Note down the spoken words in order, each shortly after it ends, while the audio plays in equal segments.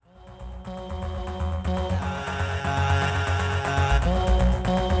You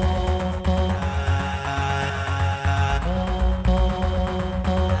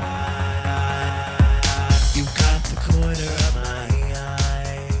got the corner of my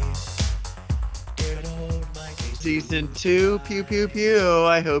eye. Dare to hold my gaze. Season 2, pew pew pew.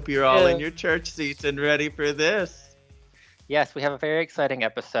 I hope you're all in Ew. your church season ready for this. Yes, we have a very exciting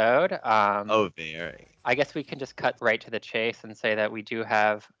episode. Oh, very. I guess we can just cut right to the chase and say that we do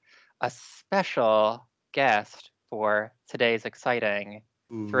have a special guest for today's exciting,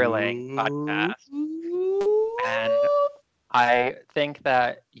 thrilling podcast. And I think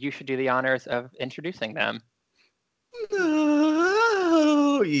that you should do the honors of introducing them.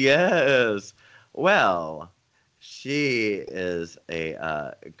 Oh, yes. Well, she is a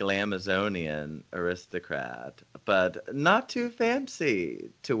Glamazonian aristocrat, but not too fancy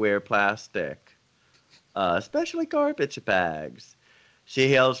to wear plastic, especially garbage bags. She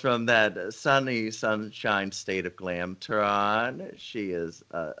hails from that sunny sunshine state of Glamtron. She is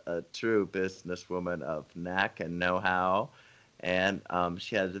a true businesswoman of knack and know-how. And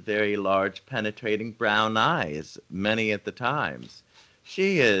she has very large, penetrating brown eyes, many at the times.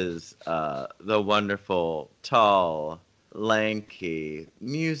 She is the wonderful, tall, lanky,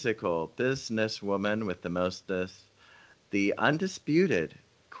 musical businesswoman with the mostest, the undisputed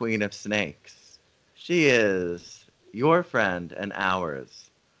Queen of Snakes. She is your friend and ours,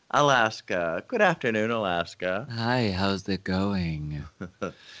 Alaska. Good afternoon, Alaska. Hi, how's it going?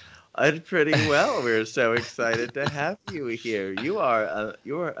 Pretty well. We're so excited to have you here. You're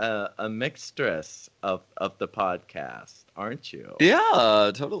a mixtress of the podcast, aren't you?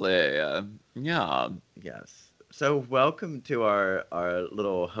 Yeah, totally. Yeah. Yes. So welcome to our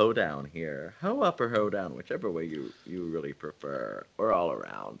little hoedown here. Hoe up or hoe down, whichever way you really prefer, or all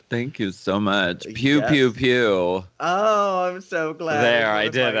around. Thank you so much. Pew, Yes. pew, pew. Oh, I'm so glad. There, It I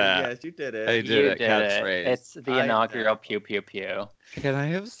was did like- it. Yes, you did it. I did You it, did catchphrase. it. It's the I inaugural know. pew pew pew. Can I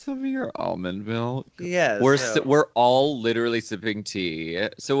have some of your almond milk? Yes. We're all literally sipping tea.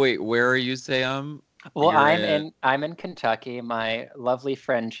 So wait, where are you, Sam? Well, You're I'm in Kentucky. My lovely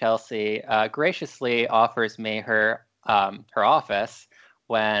friend Chelsea graciously offers me her office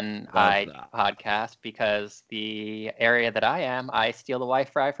when Love I that. podcast because the area that I am, I steal the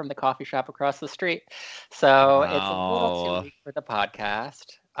Wi-Fi from the coffee shop across the street. So it's a little too Wow. weak for the podcast.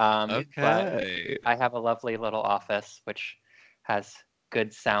 But Okay. I have a lovely little office which has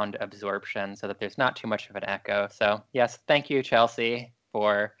good sound absorption so that there's not too much of an echo. So yes, thank you, Chelsea,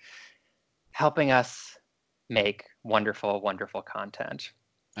 for helping us make wonderful, wonderful content.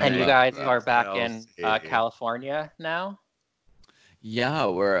 I And you love guys that. are back in Chelsea. California now? Yeah,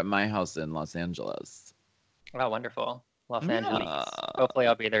 we're at my house in Los Angeles. Oh, wonderful. Los Yeah. Angeles. Hopefully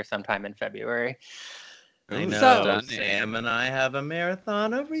I'll be there sometime in February. I Ooh, know. stunning. Sam and I have a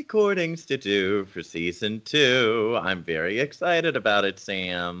marathon of recordings to do for season 2. I'm very excited about it,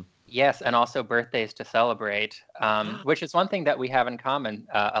 Sam. Yes, and also birthdays to celebrate, which is one thing that we have in common,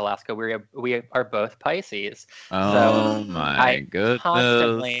 Alaska. We are both Pisces. Oh my I goodness.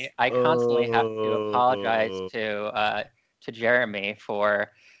 I constantly have to apologize Oh. to Jeremy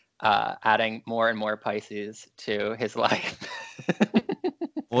for adding more and more Pisces to his life.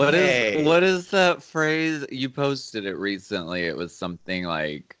 Hey. What is that phrase? You posted it recently. It was something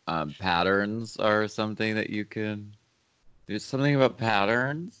like patterns or something that you can. There's something about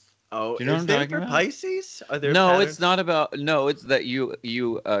patterns. Oh, Do you know is what I'm there talking for about? Pisces? Are there No, patterns? it's not about. No, it's that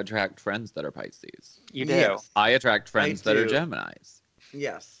you attract friends that are Pisces. You do. Yes. I attract friends that are do. Geminis.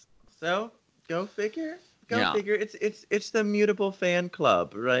 Yes. So go figure. Go Yeah. figure. It's the mutable fan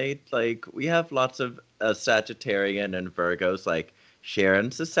club, right? Like we have lots of Sagittarian and Virgos. Like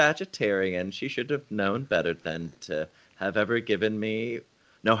Sharon's a Sagittarian. She should have known better than to have ever given me.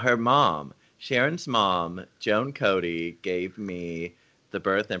 No, her mom, Sharon's mom, Joan Cody, gave me the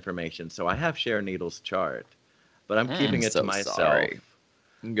birth information. So I have Sharon Needle's chart, but I'm keeping it so to myself. sorry.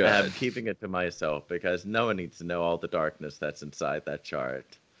 Good. I'm keeping it to myself because no one needs to know all the darkness that's inside that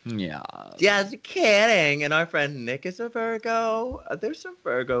chart. Yeah. Just kidding. And our friend Nick is a Virgo. There's some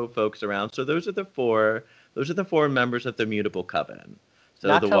Virgo folks around. So those are the four. Those are the 4 members of the mutable coven. So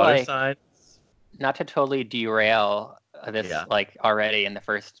Not the to, water like, signs. Not to totally derail this Yeah. like already in the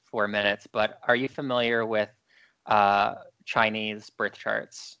first 4 minutes, but are you familiar with Chinese birth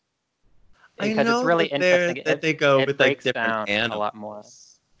charts? I Because know it's really that they're- interesting. that they go it with like breaks different down animals. a lot more.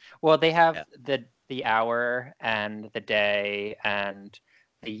 Well, they have Yeah. the hour and the day and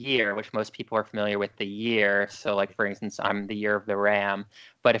the year, which most people are familiar with the year. So like, for instance, I'm the year of the ram.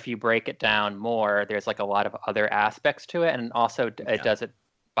 But if you break it down more, there's like a lot of other aspects to it. And also Yeah. it does it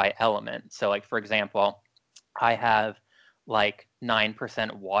by element. So like, for example, I have like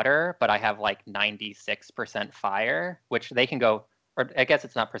 9% water, but I have like 96% fire, which they can go, or I guess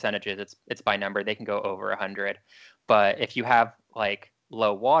it's not percentages, it's by number. They can go over 100. But if you have like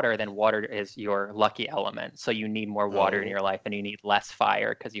low water, then water is your lucky element. So you need more water in Oh, your life and you need less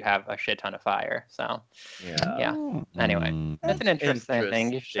fire because you have a shit ton of fire. So yeah. yeah. Anyway, it's an That's interesting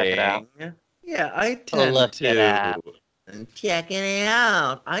thing. You should check it out. interesting. Yeah, I tend Look it to up. checking it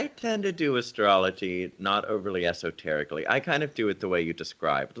out. I tend to do astrology not overly esoterically. I kind of do it the way you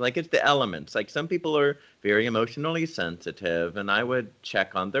described. Like it's the elements. Like some people are very emotionally sensitive, and I would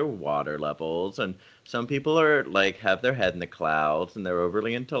check on their water levels. And some people are like have their head in the clouds and they're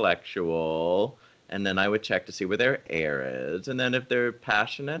overly intellectual. And then I would check to see where their air is. And then if they're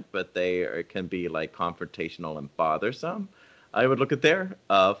passionate, but can be like confrontational and bothersome, I would look at their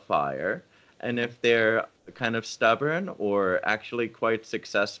fire. And if they're kind of stubborn or actually quite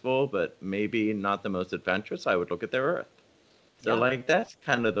successful, but maybe not the most adventurous, I would look at their earth. So, Yeah. like, that's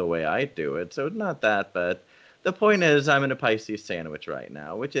kind of the way I do it. So, not that, but the point is, I'm in a Pisces sandwich right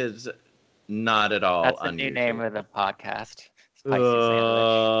now, which is not at all That's the new name unusual. of the podcast. Spicy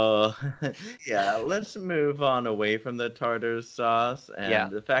sandwich. Yeah, let's move on away from the tartar sauce Yeah.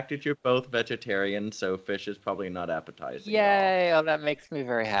 and the fact that you're both vegetarian, so fish is probably not appetizing at all. Yay! Oh, that makes me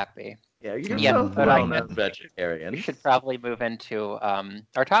very happy. Yeah, you're Yes, both but I well-known guess we vegetarians. should probably move into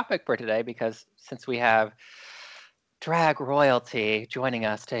our topic for today because since we have drag royalty joining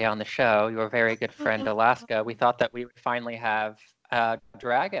us today on the show, your very good friend Alaska, we thought that we would finally have a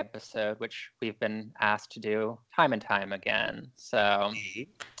drag episode, which we've been asked to do time and time again. So,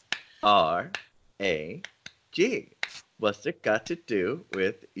 ERAG. What's it got to do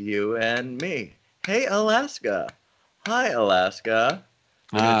with you and me? Hey, Alaska. Hi, Alaska.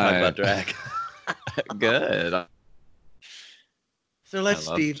 We're going to talk about drag. Good. So let's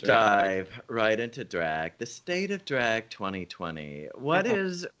love deep drag. dive right into drag. The state of drag 2020. What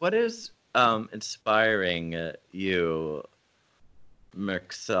is inspiring you,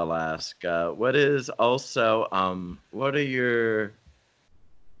 Mix Alaska? What is also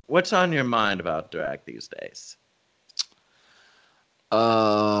what's on your mind about drag these days?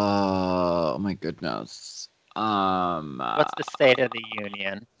 Oh my goodness. what's the state of the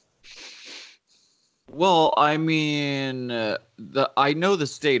union? Well, I mean, I know the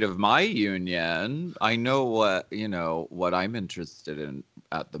state of my union. I know what I'm interested in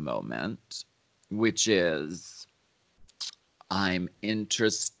at the moment, which is I'm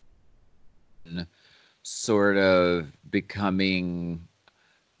interested in sort of becoming,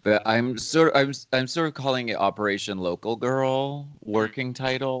 but I'm sort of calling it Operation Local Girl working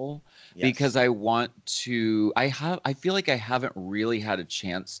title because Yes. I want to. I feel like I haven't really had a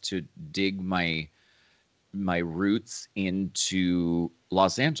chance to dig my roots into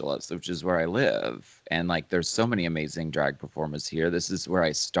Los Angeles, which is where I live. And like there's so many amazing drag performers here. This is where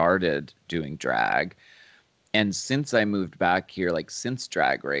I started doing drag. And since I moved back here, like since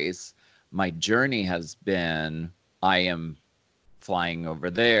Drag Race, my journey has been I am flying over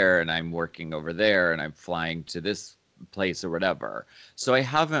there and I'm working over there and I'm flying to this place or whatever. So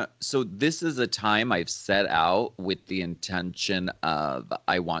this is a time I've set out with the intention of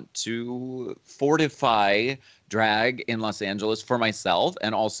I want to fortify drag in Los Angeles for myself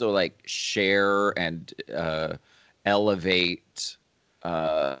and also like share and elevate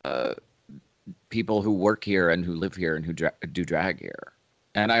people who work here and who live here and who do drag here.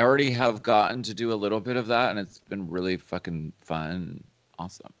 And I already have gotten to do a little bit of that, and it's been really fucking fun,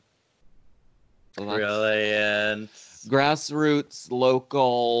 awesome. So that's Brilliant. grassroots,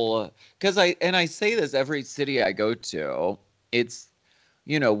 local. Because I say this every city I go to. It's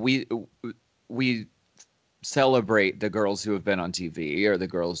we celebrate the girls who have been on TV or the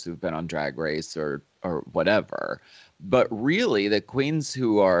girls who've been on Drag Race or whatever. But really, the queens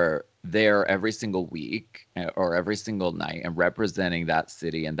who are there every single week or every single night and representing that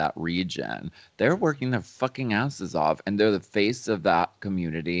city and that region, they're working their fucking asses off and they're the face of that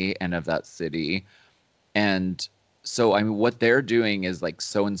community and of that city. And so, I mean, what they're doing is like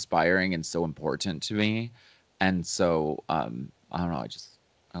so inspiring and so important to me. And so, I don't know,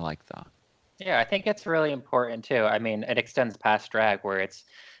 I like that. Yeah, I think it's really important too. I mean, it extends past drag where it's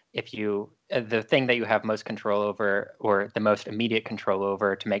if you the thing that you have most control over or the most immediate control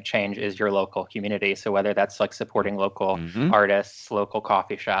over to make change is your local community. So whether that's like supporting local Mhm. artists, local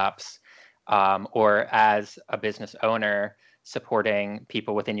coffee shops, or as a business owner, supporting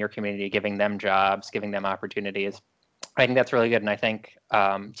people within your community, giving them jobs, giving them opportunities. I think that's really good. And I think,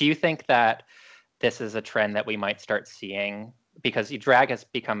 do you think that this is a trend that we might start seeing because drag has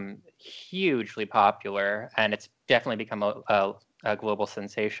become hugely popular and it's definitely become a global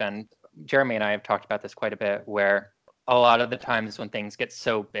sensation. Jeremy and I have talked about this quite a bit, where a lot of the times when things get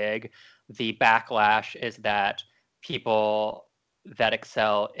so big, the backlash is that people that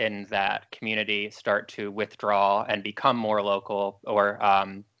excel in that community start to withdraw and become more local, or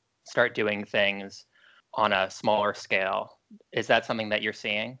start doing things on a smaller scale. Is that something that you're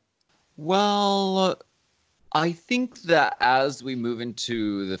seeing? Well, I think that as we move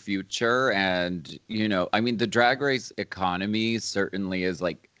into the future and, I mean, the drag race economy certainly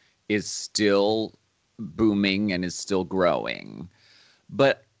is still booming and is still growing.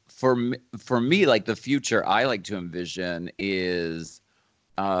 But for me, like the future I like to envision is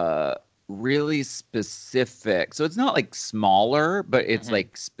uh really specific. So it's not like smaller, but it's Mhm.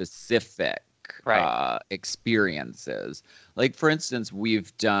 like specific Right. experiences. Like for instance,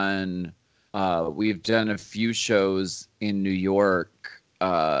 we've done a few shows in New York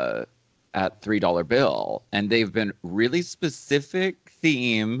at $3 bill, and they've been really specific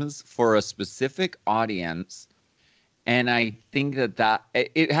themes for a specific audience. And I think that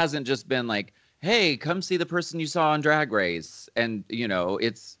it hasn't just been like, hey, come see the person you saw on Drag Race, and Yeah.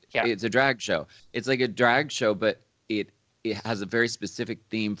 it's a drag show. It's like a drag show, but it has a very specific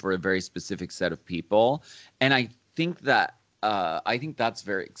theme for a very specific set of people, and I think that's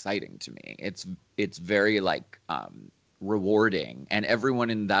very exciting to me. It's very like rewarding, and everyone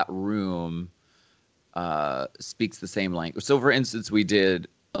in that room speaks the same language. So, for instance, we did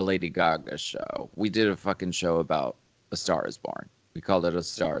a Lady Gaga show. We did a fucking show about A Star Is Born. We called it A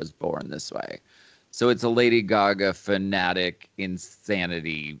Star Is Born this way. So it's a Lady Gaga fanatic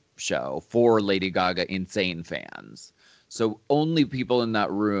insanity show for Lady Gaga insane fans. So only people in that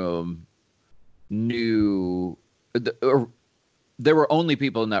room knew, or there were only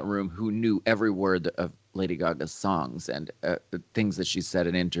people in that room who knew every word of Lady Gaga's songs and things that she said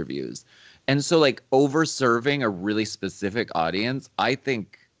in interviews. And so like over serving a really specific audience, I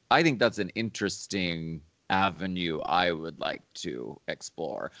think that's an interesting avenue I would like to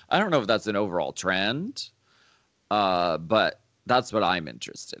explore. I don't know if that's an overall trend, but that's what I'm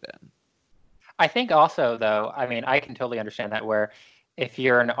interested in. I think also, though, I mean, I can totally understand that, where if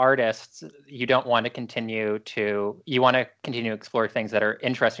you're an artist, you don't want to you want to continue to explore things that are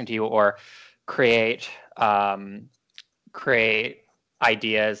interesting to you, or create create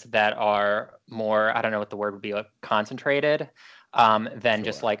ideas that are more, I don't know what the word would be, like concentrated, than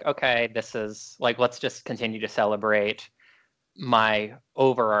just Sure. like, okay, this is like, let's just continue to celebrate my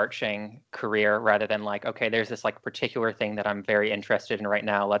overarching career, rather than like, okay, there's this like particular thing that I'm very interested in right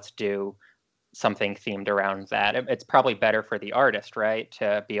now. Let's do something themed around that. It's probably better for the artist, right,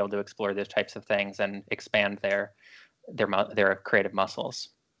 to be able to explore those types of things and expand their creative muscles.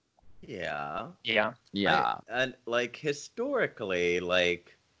 Yeah. Yeah. Yeah. And like historically,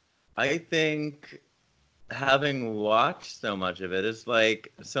 like I think having watched so much of it is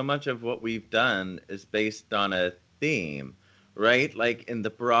like so much of what we've done is based on a theme, right? Like in the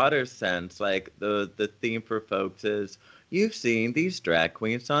broader sense, like the theme for folks is you've seen these drag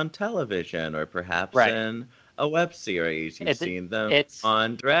queens on television or perhaps Right. in a web series. You've It, seen them it's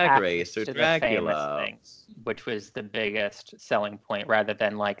on Drag Race access or to the famous Dragula. things, which was the biggest selling point, rather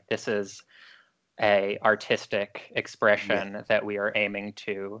than like, this is a artistic Yeah. expression that we are aiming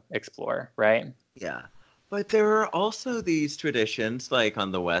to explore, right? Yeah. But there are also these traditions, like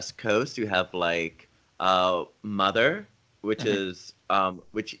on the West Coast, you have like Mother, which Hmm. is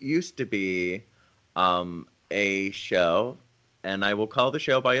which used to be a show, and I will call the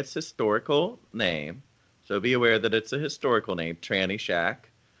show by its historical name. So be aware that it's a historical name. Tranny Shack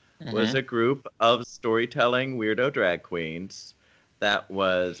was Hmm. a group of storytelling weirdo drag queens that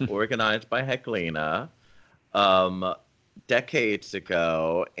was organized by Heclina um, decades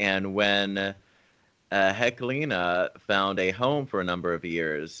ago, and when Heclina found a home for a number of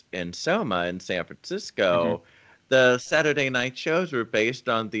years in Soma in San Hmm. Francisco. The Saturday night shows were based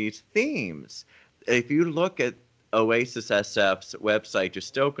on these themes. If you look at Oasis SF's website, you're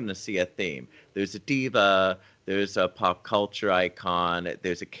still going to see a theme. There's a diva, there's a pop culture icon,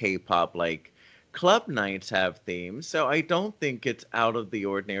 there's a K-pop like club nights have themes. So I don't think it's out of the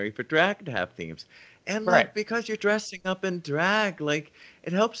ordinary for drag to have themes. And Right. like because you're dressing up in drag, like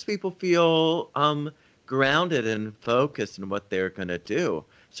it helps people feel grounded and focused in what they're going to do.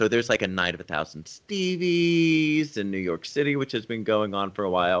 So there's like a Night of a Thousand Stevies in New York City, which has been going on for a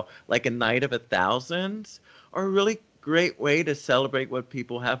while. Like a Night of a Thousands are a really great way to celebrate what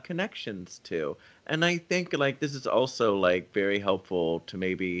people have connections to. And I think like this is also like very helpful to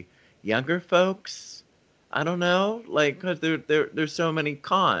maybe younger folks. I don't know, like because there's so many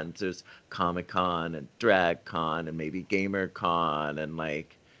cons. There's Comic Con and Drag Con and maybe Gamer Con and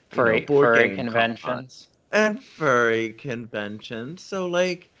like board Furry game con conventions. and furry conventions. So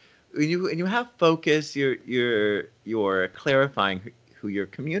like when you have focus, you're clarifying who your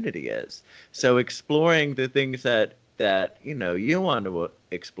community is. So exploring the things that you want to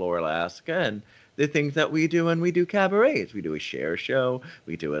explore Alaska, and the things that we do when we do cabarets. We do a Cher show,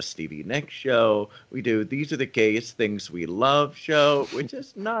 we do a Stevie Nicks show, we do These Are the Gayest Things We Love show, which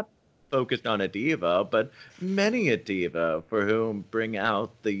is not focused on a diva, but many a diva for whom bring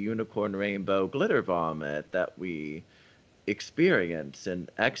out the unicorn rainbow glitter vomit that we experience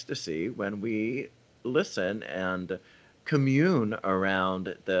and ecstasy when we listen and commune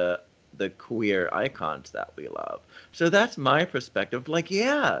around the queer icons that we love. So that's my perspective. Like,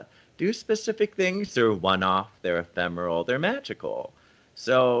 yeah, do specific things. They're one-off. They're ephemeral. They're magical.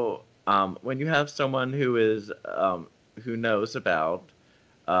 So when you have someone who knows about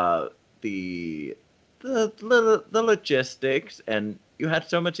uh, the the logistics, and you had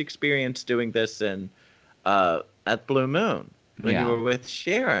so much experience doing this in at Blue Moon when you Yeah. were with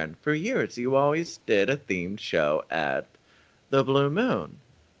Sharon for years. You always did a themed show at the Blue Moon.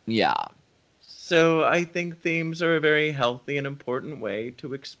 Yeah. So I think themes are a very healthy and important way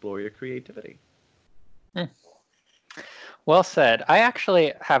to explore your creativity. Hmm. Well said. I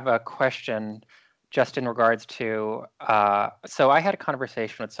actually have a question just in regards to, so I had a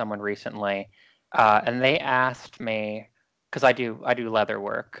conversation with someone recently, and they asked me, because I do leather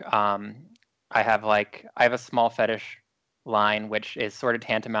work. I have a small fetish line, which is sort of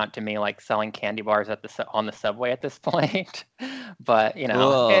tantamount to me like selling candy bars at on the subway at this point. But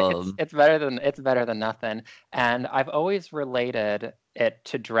Cool. it's better than nothing. And I've always related it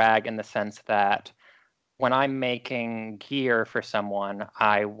to drag in the sense that when I'm making gear for someone,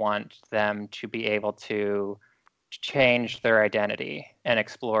 I want them to be able to change their identity and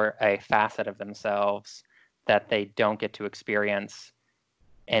explore a facet of themselves that they don't get to experience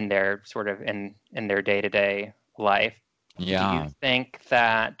in their in their day-to-day life. Do you Yeah. think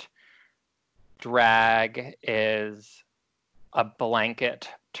that drag is a blanket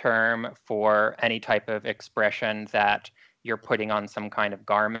term for any type of expression that you're putting on some kind of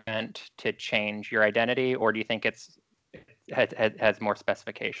garment to change your identity, or do you think has more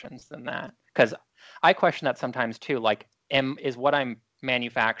specifications than that? Because I question that sometimes too. Like, is what I'm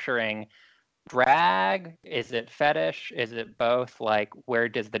manufacturing drag? Is it fetish? Is it both? Like, where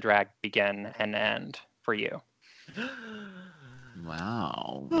does the drag begin and end for you?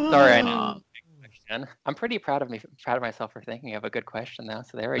 Wow. Sorry, I know. Question. I'm pretty proud of myself for thinking of a good question though.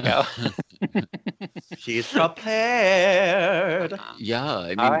 So there we go. She's prepared. Yeah,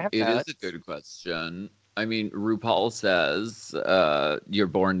 I I mean, have it is a notes. good question. I mean, RuPaul says, "You're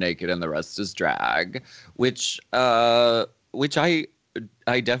born naked, and the rest is drag," which I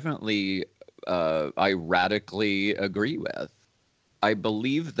definitely, I radically agree with. I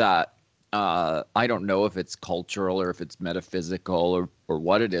believe that I don't know if it's cultural or if it's metaphysical or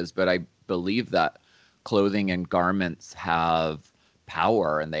what it is, but I believe that clothing and garments have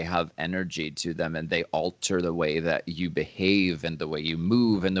power and they have energy to them and they alter the way that you behave and the way you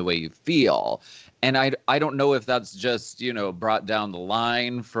move and the way you feel. And I don't know if that's just, brought down the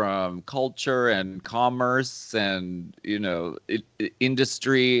line from culture and commerce and,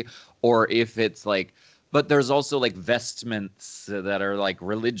 industry, or if it's like, but there's also like vestments that are like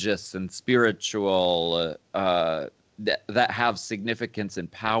religious and spiritual, that have significance and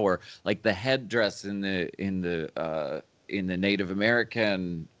power, like the headdress in the Native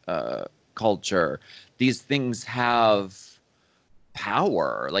American culture. These things have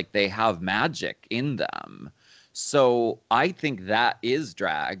power, like they have magic in them. So I think that is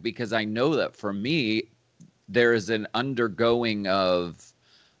drag, because I know that for me there is an undergoing of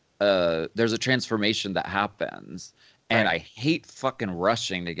there's a transformation that happens. And Right. I hate fucking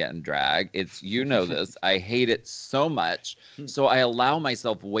rushing to get in drag. It's, this. I hate it so much. So I allow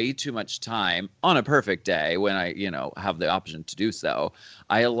myself way too much time on a perfect day when I, have the option to do so.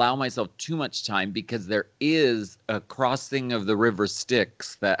 I allow myself too much time because there is a crossing of the river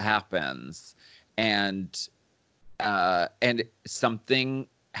Styx that happens. And something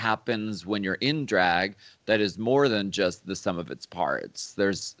happens when you're in drag that is more than just the sum of its parts.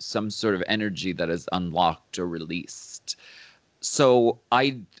 There's some sort of energy that is unlocked or released. So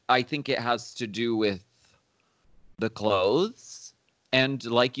I think it has to do with the clothes, and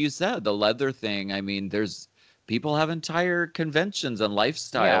like you said, the leather thing. I mean, there's people have entire conventions and Yeah,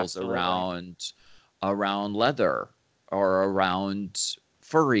 lifestyles absolutely. around leather or around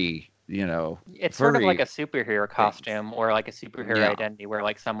furry, It's sort of like furry a superhero things. costume or like a superhero Yeah. identity where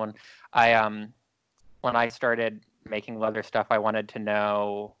like I when I started making leather stuff, I wanted to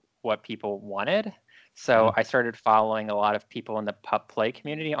know what people wanted. So I started following a lot of people in the pup play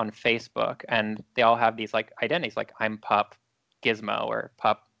community on Facebook, and they all have these like identities, like I'm pup Gizmo or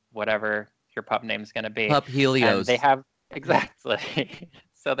pup whatever your pup name's going to be. Pup Helios. And they have exactly.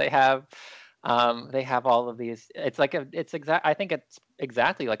 So they have all of these. It's like I think it's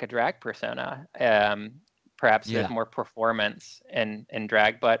exactly like a drag persona. Perhaps Yeah. there's more performance in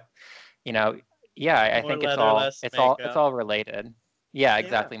drag, but you know, yeah, I More think it's leather, all less it's makeup. all related. Yeah, Yeah.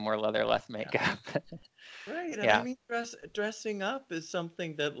 exactly. More leather, less makeup. Right, and I Yeah. mean, dressing up is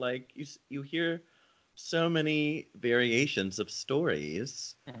something that like you hear so many variations of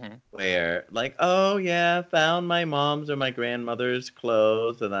stories Hmm. where like, oh yeah, found my mom's or my grandmother's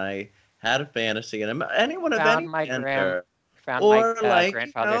clothes, and I had a fantasy, and anyone of Found any my gender, found my or like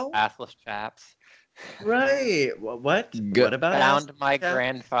grandfather's assless chaps. right, what? Go- What about Found my chaps?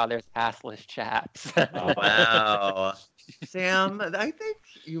 grandfather's assless chaps. Oh wow. Sam, I think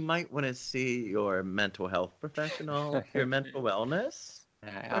you might want to see your mental health professional, your mental wellness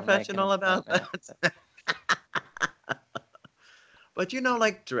I'll make an professional about appointment. that. But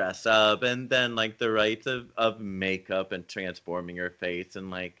like dress up and then like the rights of makeup and transforming your face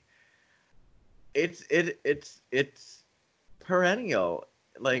and like it's perennial.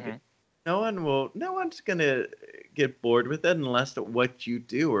 Hmm. Like no one's gonna get bored with it unless what you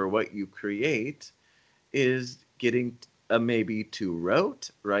do or what you create is getting maybe too rote,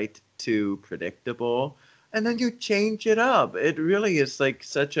 right? Too predictable, and then you change it up. It really is like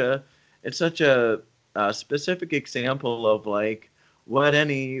it's such a specific example of like what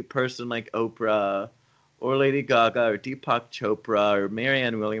any person like Oprah or Lady Gaga or Deepak Chopra or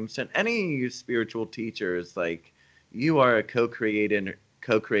Marianne Williamson, any spiritual teachers, like you are a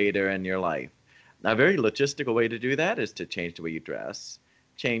co-creator in your life. Now, a very logistical way to do that is to change the way you dress,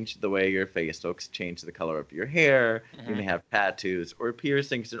 change the way your face looks, change the color of your hair. You Hmm. may have tattoos or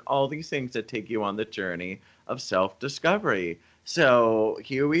piercings and all these things that take you on the journey of self-discovery. So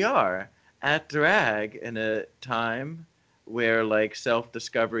here we are at drag in a time where like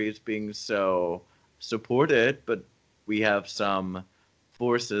self-discovery is being so supported, but we have some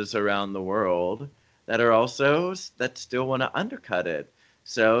forces around the world that are also that still want to undercut it.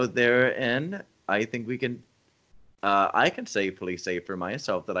 So therein, I think I can safely say for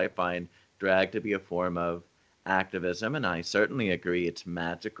myself that I find drag to be a form of activism, and I certainly agree it's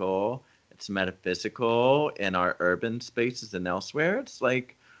magical, it's metaphysical in our urban spaces and elsewhere. It's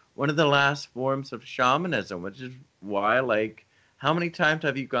like one of the last forms of shamanism, which is why, like, how many times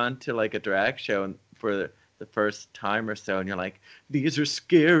have you gone to like a drag show and for the first time or so, and you're like, these are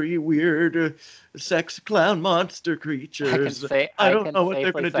scary, weird, sex clown monster creatures. I I don't can know what they're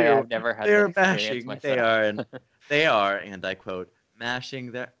safely gonna say do. I've never had that They're experience mashing. They myself. are, and they are, and I quote,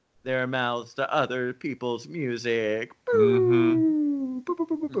 mashing their mouths to other people's music. Mm-hmm. Boo, boo, boo,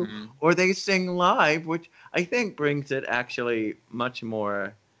 boo, boo, boo. Hmm. Or they sing live, which I think brings it actually much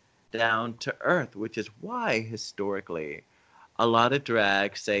more down to earth, which is why historically a lot of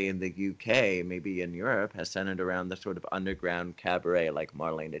drag, say in the UK, maybe in Europe, has centered around the sort of underground cabaret like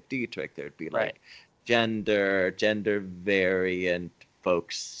Marlene Dietrich. There'd be Right. like gender variant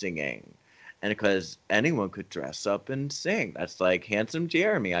folks singing. And because anyone could dress up and sing. That's like Handsome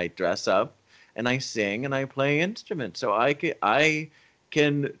Jeremy. I dress up and I sing and I play instruments. So I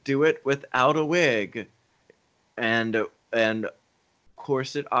can do it without a wig and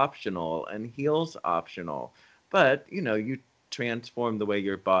corset optional and heels optional. But, you transform the way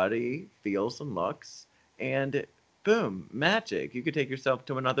your body feels and looks, and boom, magic. You could take yourself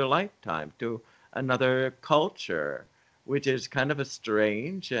to another lifetime, to another culture, which is kind of a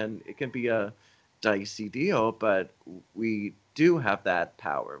strange and it can be a dicey deal, but we do have that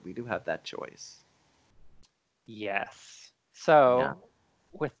power. We do have that choice. Yes. Yeah. So,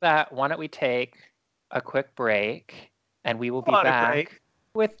 with that, why don't we take a quick break and we will be Water break. back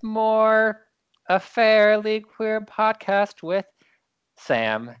with more A Fairly Queer podcast with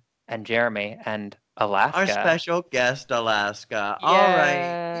Sam and Jeremy and Our Alaska. special guest, Alaska. All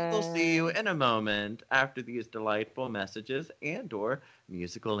right, we will see you Yay! in a moment after these delightful messages and/or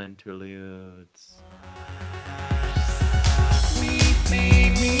musical interludes.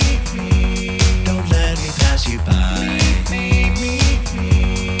 Don't let me pass you by.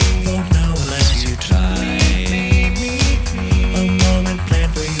 Won't know unless you try. A moment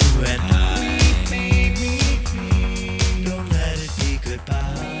planned for you and I. Don't let it be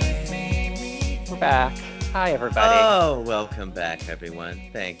goodbye. We're back. Hi, everybody. Oh, welcome back, everyone.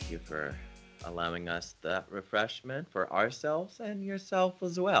 Thank you for allowing us the refreshment for ourselves and yourself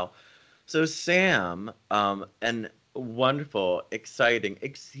as well. So, Sam, an wonderful, exciting,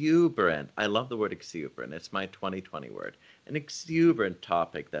 exuberant, I love the word exuberant, it's my 2020 word, an exuberant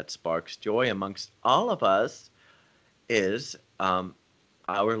topic that sparks joy amongst all of us is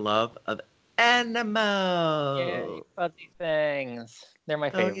our love of Yay, Animal. fuzzy things. They're my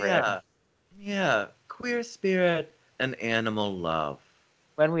Oh favorite. yeah. Yeah. Queer spirit and animal love.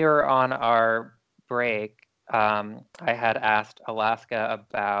 When we were on our break, I had asked Alaska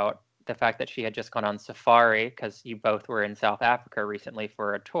about the fact that she had just gone on safari because you both were in South Africa recently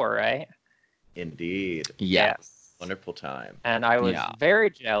for a tour, right? Indeed. Yeah. Yes. Wonderful time. And I was Yeah. very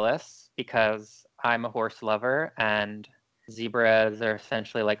jealous because I'm a horse lover and zebras are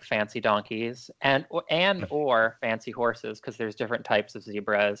essentially like fancy donkeys and or fancy horses because there's different types of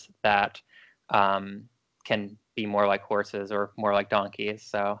zebras that can be more like horses or more like donkeys.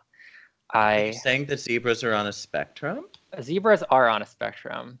 So Are you I saying that zebras are on a spectrum? zebras are on a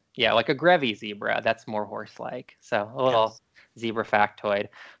spectrum. Yeah, like a Grevy zebra, that's more horse-like. So a little Yes. zebra factoid.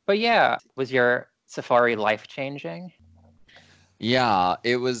 But yeah, was your safari life-changing? Yeah,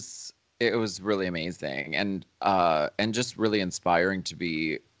 it was really amazing and just really inspiring to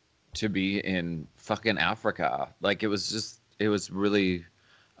be in fucking Africa. Like it was really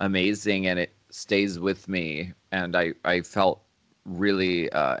amazing and it stays with me and I felt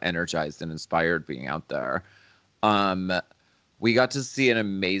really energized and inspired being out there. Um we got to see an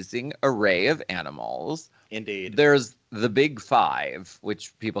amazing array of animals. Indeed. There's the big five,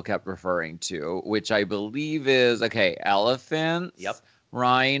 which people kept referring to, which I believe is okay, elephants, Yep.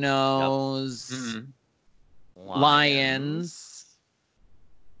 rhinos, Mhm. lions,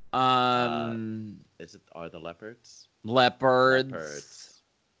 Uh, um, are the leopards? leopards, Leopards.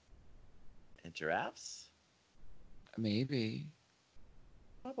 And giraffes? maybe.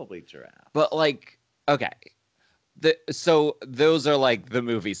 Probably giraffes. But like, okay. So those are like the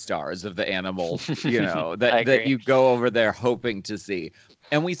movie stars of the animal, I that agree. you go over there hoping to see.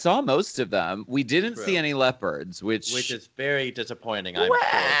 And we saw most of them. We didn't see True. any leopards, Which is very disappointing, I'm sure,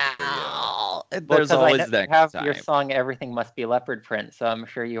 for you. well, Well, there's because I know always you next have your time. song "Everything Must Be Leopard Print," so I'm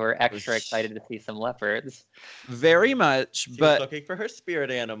sure you were extra excited to see some leopards. Very much, She was but looking for her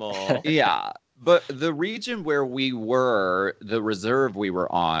spirit animal. yeah, but the region where we were, the reserve we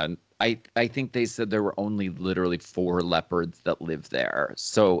were on, I think they said there were only literally 4 leopards that live there.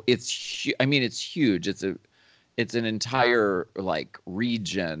 So I mean it's huge. It's an entire like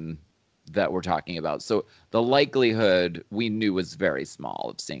region that we're talking about. So the likelihood we knew was very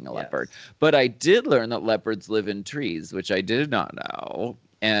small of seeing a leopard. Yes. But I did learn that leopards live in trees, which I did not know,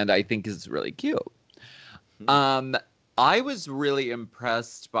 and I think is really cute. Hmm. I was really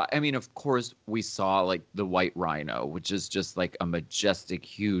impressed by, I mean, of course, we saw like the white rhino, which is just like a majestic,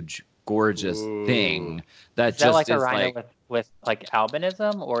 huge, gorgeous Ooh. thing that Is that just like a is rhino like, with like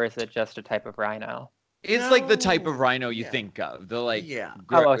albinism, or is it just a type of rhino? it's like the type of No. rhino you Yeah. think of, the like Yeah.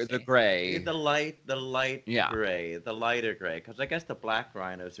 Oh, I the see. gray. The light Yeah. gray, the lighter gray, because I guess the black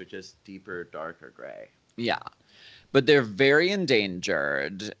rhinos are just deeper, darker gray. Yeah. But they're very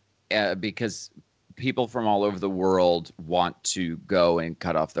endangered because people from all over the world want to go and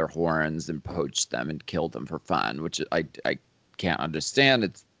cut off their horns and poach them and kill them for fun, which I can't understand.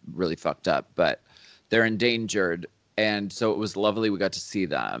 It's really fucked up, but they're endangered. And so it was lovely. We got to see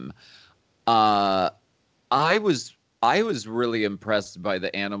them. Uh, I was I was really impressed by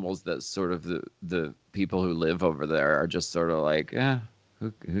the animals that sort of the people who live over there are just sort of like,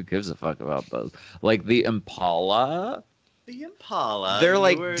 who gives a fuck about those? Like the impala, The impala. they're You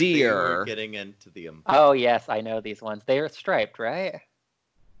like were deer. getting into the impala. Oh yes, I know these ones. They are striped, right?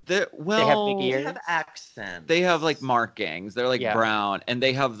 They have big Well, They ears. have accents. they have like markings. They're like Yeah. brown, and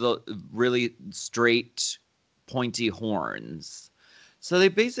they have the really straight, pointy horns. So they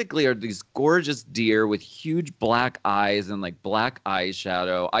basically are these gorgeous deer with huge black eyes and like black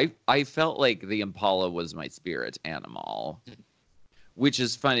eyeshadow. I felt like the impala was my spirit animal, which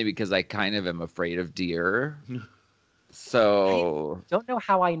is funny because I kind of am afraid of deer. So Don't know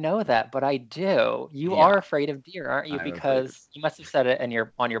how I know that, but I do. You Yeah. are afraid of deer, aren't you? I'm afraid of Because you must have said it in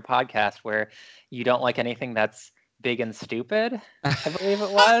your on your podcast where you don't like anything that's big and stupid, I believe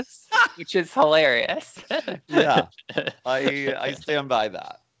it was, which is hilarious. yeah, I stand by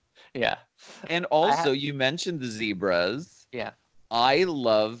that. Yeah. And I also, ha- you mentioned the zebras. yeah. I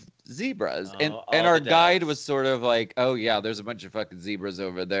love zebras. And Oh, and all our the guide dads. was sort of like, "Oh yeah, there's a bunch of fucking zebras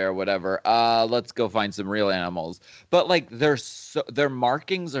over there, whatever. Let's go find some real animals." But like their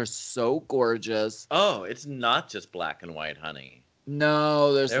markings are so gorgeous. Oh, it's not just black and white, honey.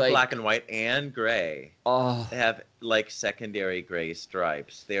 No, there's They're like black and white and gray. oh, They have like secondary gray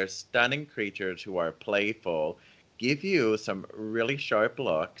stripes. They are stunning creatures who are playful, give you some really sharp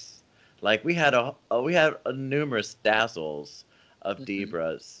looks. Like we had numerous dazzles of Mhm.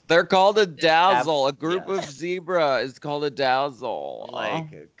 zebras. they're called a dazzle. A group Yes. of zebra is called a dazzle.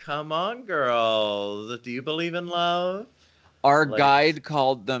 Like, come on, girls. Do you believe in love? Our Like, guide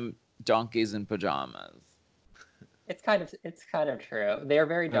called them donkeys in pajamas. It's kind of true. They're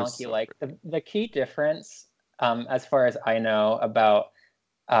very They're so donkey-like. The key difference, as far as I know, about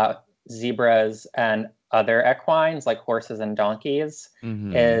uh, zebras and other equines like horses and donkeys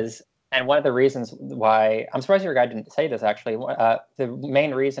Mm-hmm. is, and one of the reasons why I'm surprised your guy didn't say this actually. The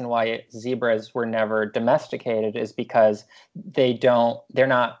main reason why zebras were never domesticated is because they're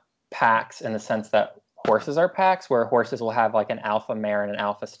not packs in the sense that horses are packs, where horses will have like an alpha mare and an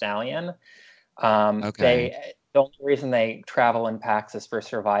alpha stallion. Okay. The only reason they travel in packs is for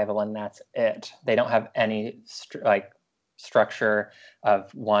survival, and that's it. They don't have any structure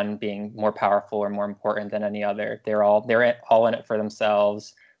of one being more powerful or more important than any other. They're all in it for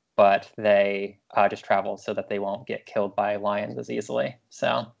themselves, but they just travel so that they won't get killed by lions as easily.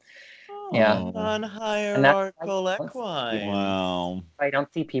 So yeah, Oh, Oh, and that's why non-hierarchical equines. wow. I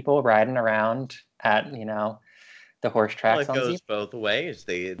don't see people riding around at the horse Well, tracks it on goes zebra. both ways.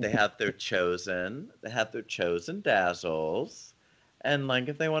 They have their chosen dazzles, and like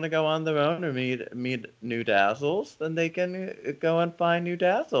if they want to go on their own or meet new dazzles, then they can go and find new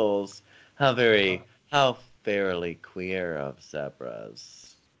dazzles. How fairly queer of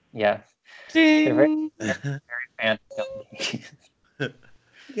zebras. Yes, they're very, Ding. very fancy.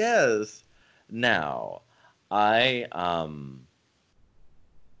 Yes. Now, I um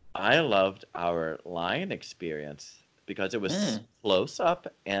I loved our lion experience because it was Mm. close up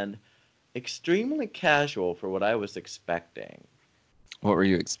and extremely casual for what I was expecting. What were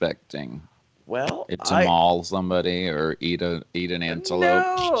you expecting? Well, It to I maul somebody or eat an antelope?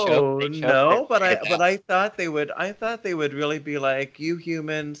 no, They choked it no, but to I death. but I thought they would really be like, you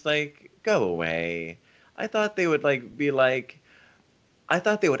humans, like, go away. I thought they would like be like I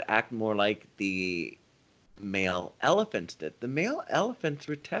thought they would act more like the male elephants did. The male elephants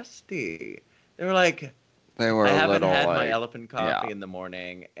were testy. They were like, They I were a haven't little had my like, elephant yeah. coffee in the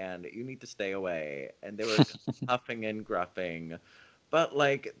morning, and you need to stay away. And they were huffing and gruffing. But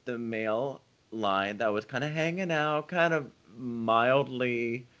like the male lion that was kind of hanging out, kind of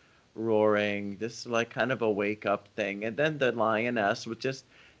mildly roaring, this like kind of a wake up thing. And then the lioness was just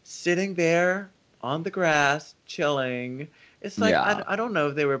sitting there on the grass, chilling. It's like, Yeah. I don't know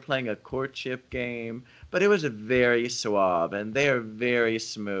if they were playing a courtship game, but it was very suave and they are very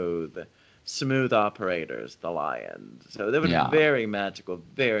smooth operators, the lions. So that was Yeah. very magical,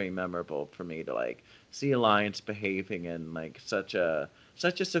 very memorable for me to like see lions behaving in like such a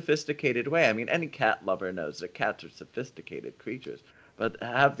sophisticated way. I mean, any cat lover knows that cats are sophisticated creatures, but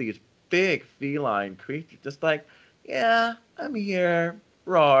have these big feline creatures just like, yeah, I'm here,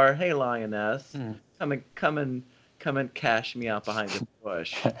 roar, hey lioness, Hmm. come and cash me out behind this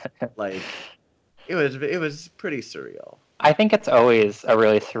bush, like it was pretty surreal. I think it's always a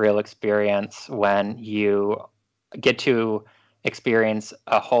really surreal experience when you get to experience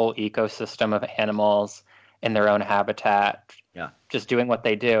a whole ecosystem of animals in their own habitat, Yeah. just doing what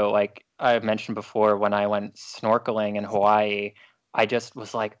they do. Like I mentioned before, when I went snorkeling in Hawaii, I just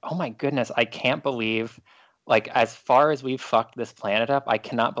was like, oh my goodness, I can't believe, like, as far as we've fucked this planet up, I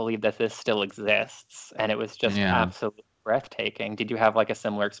cannot believe that this still exists. And it was just Yeah. absolutely breathtaking. Did you have like a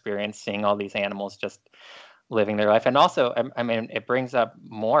similar experience seeing all these animals just living their life? And also, I mean, it brings up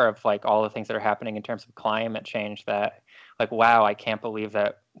more of like all the things that are happening in terms of climate change that, like, wow, I can't believe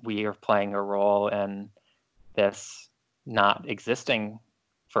that we are playing a role in this not existing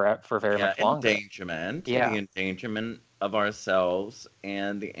for very Yeah, much longer. endangerment, the Yeah. endangerment of ourselves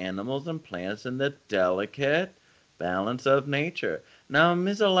and the animals and plants and the delicate balance of nature. Now,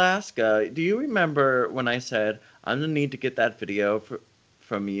 Ms. Alaska, do you remember when I said I'm gonna need to get that video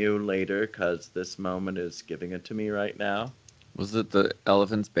from you later because this moment is giving it to me right now? Was it the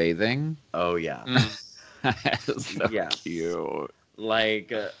elephants bathing? Oh yeah, Mm. That's so yes. cute. Like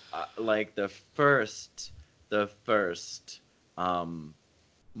the first um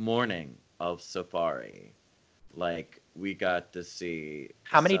morning of safari, like we got to see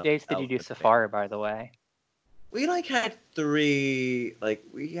How many some days did you do elephant bathing. safari, by the way? We like had three, like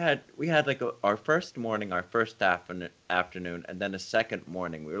we had like our first morning, our first afternoon, and then a second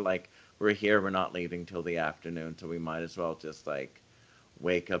morning. We were like, we're here, we're not leaving till the afternoon, so we might as well just like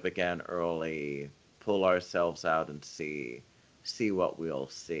wake up again early, pull ourselves out and see what we'll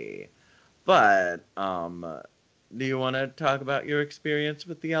see. But do you want to talk about your experience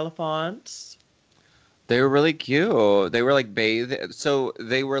with the elephants? They were really cute. They were like bathing. So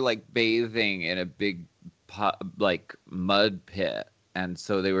they were like bathing in a big pot, like mud pit. And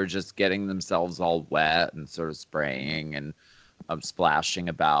so they were just getting themselves all wet and sort of spraying and splashing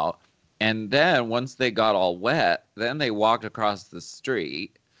about. And then once they got all wet, then they walked across the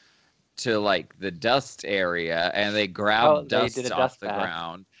street to like the dust area and they grab Oh, they did a dust off dust the bath.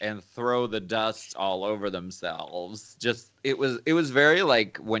 ground and throw the dust all over themselves. Just it was very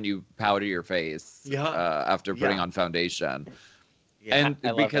like when you powder your face Yeah. after putting Yeah. on foundation. Yeah. And I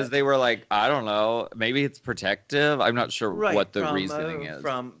love because it. they were like, I don't know, maybe it's protective. I'm not sure Right, what the reasoning is.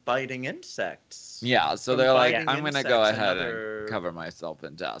 from biting insects. Yeah, so From they're like, biting I'm gonna go insects and ahead and other. cover myself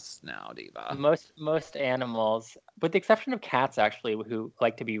in dust now, Diva. Most animals, with the exception of cats, actually, who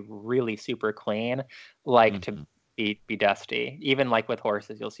like to be really super clean, like to Mhm. be dusty. Even like with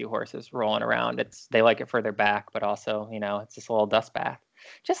horses, you'll see horses rolling around. They like it further back, but also, it's just a little dust bath.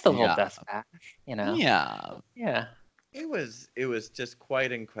 Just a little Yeah. dust bath, Yeah. Yeah. It was just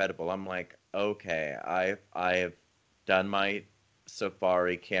quite incredible. I'm like, okay, I've done my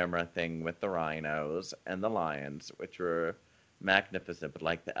safari camera thing with the rhinos and the lions, which were magnificent, but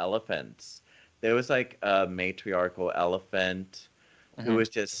like the elephants. There was like a matriarchal elephant who Mhm. was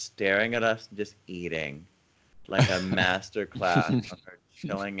just staring at us and just eating like a master class on her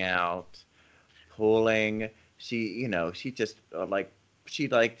chilling out, pulling. She just she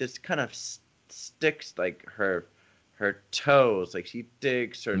just kind of sticks like her toes, like she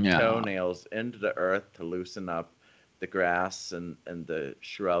digs her Yeah. toenails into the earth to loosen up the grass and the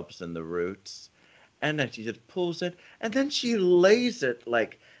shrubs and the roots. And then she just pulls it, and then she lays it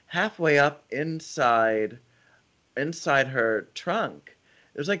like halfway up inside her trunk.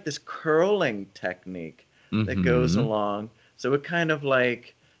 There's like this curling technique that goes Hmm. along. So it kind of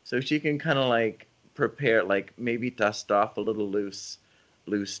like so she can kind of like prepare like maybe dust off a little loose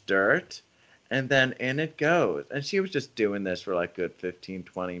dirt and then in it goes. And she was just doing this for like good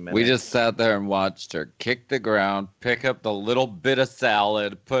 15-20 minutes. We just sat there and watched her kick the ground, pick up the little bit of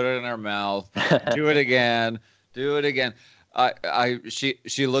salad, put it in her mouth, do it again, do it again.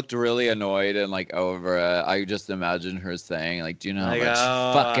 She looked really annoyed and like over it. I just imagine her saying like, "Do you know how like, much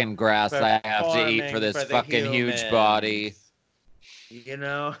oh, fucking grass I have to eat for performing this for the fucking huge body?" humans. You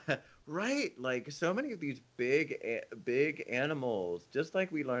know, right? Like so many of these big animals, just like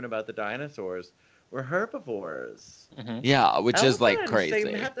we learn about the dinosaurs, were herbivores. Mhm. Yeah, which is like Elephants, they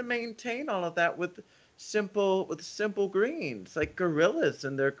crazy. have to maintain all of that with simple greens, like gorillas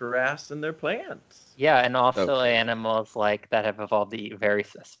and their grass and their plants. Yeah, and also Okay. animals like that have evolved to eat very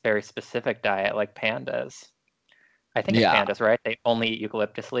specific diet, like pandas. I think it's Yeah. pandas, right? They only eat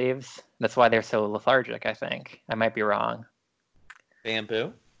eucalyptus leaves. That's why they're so lethargic, I think. I might be wrong.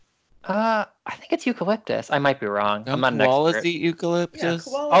 Bamboo? I think it's eucalyptus. I might be wrong. I'm Don't not an koalas expert. eat Yeah, eucalyptus?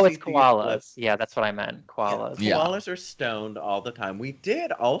 Oh, koalas it's eat the eucalyptus. koalas. Yeah, that's what I meant. Yeah, Koalas. Yeah. koalas are stoned all the time. We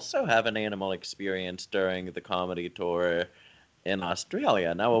did also have an animal experience during the comedy tour in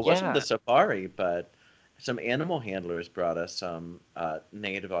Australia. Now, it wasn't the Yeah. safari, but some animal handlers brought us some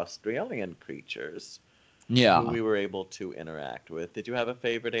native Australian creatures who Yeah. we were able to interact with. Did you have a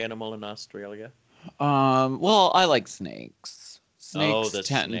favorite animal in Australia? Well, I like snakes. Oh, Snakes the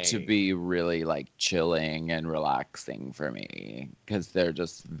tend to snake. be really like chilling and relaxing for me because they're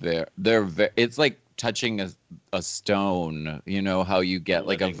it's like touching a stone. You know how you A get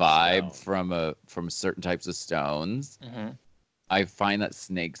like a living vibe stone. from certain types of stones. Hmm. I find that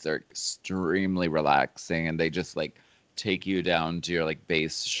snakes are extremely relaxing and they just like take you down to your like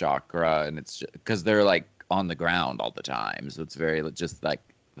base chakra and it's because they're like on the ground all the time. So it's very just like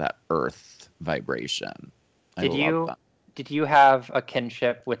that earth vibration. I Did love you them. did you have a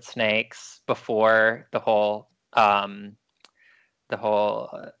kinship with snakes before the whole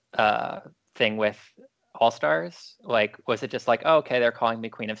thing with All Stars? Like, was it just like, oh, okay, they're calling me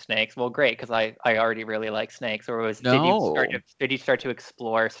Queen of Snakes? Well, great, because I already really like snakes. Or No. did you start to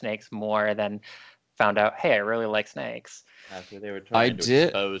explore snakes more, then found out, hey, I really like snakes? After they were I trying to did.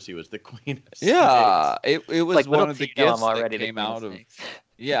 expose he was the queen of Yeah, snakes. it was Like, little one of do the you know, I'm gifts that already the came Queen of out of. Snakes.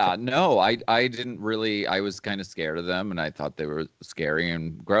 Yeah, no, I didn't really. I was kind of scared of them, and I thought they were scary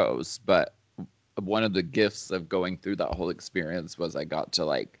and gross. But one of the gifts of going through that whole experience was I got to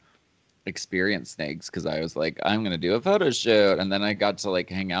like experience snakes because I was like, I'm gonna do a photo shoot, and then I got to like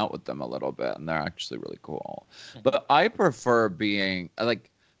hang out with them a little bit, and they're actually really cool. But I prefer being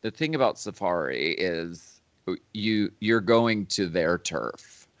like the thing about safari is you're going to their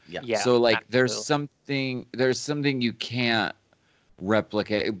turf. Yeah. Yeah, So like absolutely. there's something you can't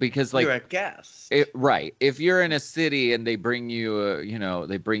replicate because You're like a guest. right, if you're in a city and they bring you a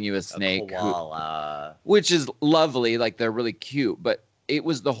they bring you a A snake who koala. which is lovely, like they're really cute, but it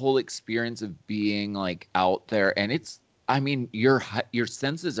was the whole experience of being like out there and it's I mean your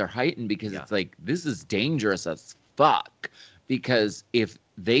senses are heightened because Yeah. it's like this is dangerous as fuck because if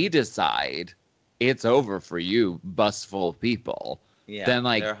they decide it's over for you bus full of people Yeah. then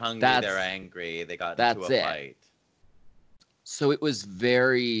like They're hungry, they're that's angry, they got into that's a it. fight. So it was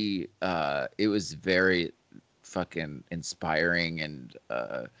very fucking inspiring and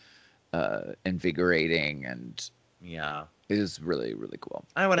invigorating, and Yeah. it was really, really cool.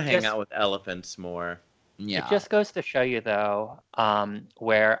 I want to It hang just out with elephants more. it Yeah, just goes to show you though,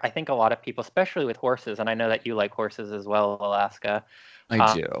 where I think a lot of people, especially with horses, and I know that you like horses as well, Alaska. I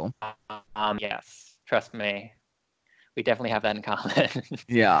Um, do. yes, trust me, we definitely have that in common.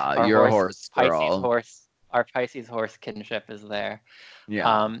 Yeah, Our you're a horse, horse girl. Our Pisces horse kinship is there.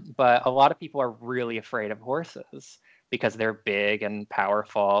 Yeah, But a lot of people are really afraid of horses because they're big and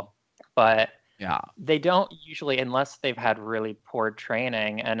powerful, but yeah, they don't usually, unless they've had really poor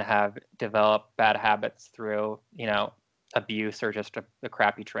training and have developed bad habits through, abuse or just a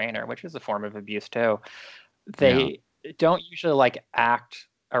crappy trainer, which is a form of abuse too. yeah, They don't usually like act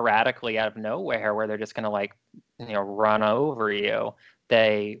erratically out of nowhere where they're just going to run over you.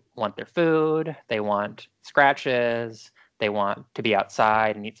 They want their food, they want scratches, they want to be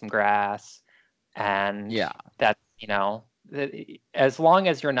outside and eat some grass. And yeah, that, as long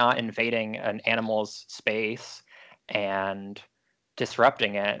as you're not invading an animal's space and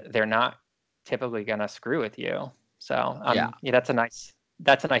disrupting it, they're not typically going to screw with you. So, yeah. yeah, that's a nice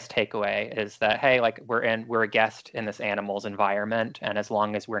takeaway, is that, hey, like we're a guest in this animal's environment, and as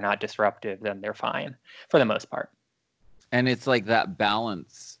long as we're not disruptive, then they're fine for the most part. And it's like that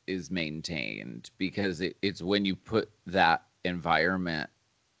balance is maintained, because it's when you put that environment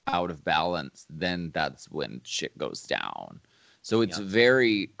out of balance, then that's when shit goes down. So it's Yeah.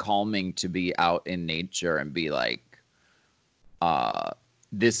 very calming to be out in nature and be like,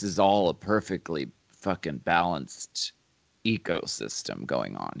 this is all a perfectly fucking balanced ecosystem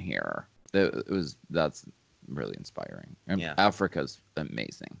going on here. That's really inspiring. And Yeah. Africa's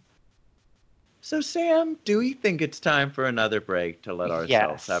amazing. So, Sam, do we think it's time for another break to let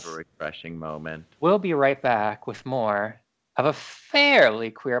ourselves have a Yes. refreshing moment? We'll be right back with more of a fairly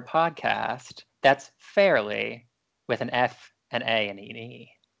queer podcast. That's fairly with an F, an A, and an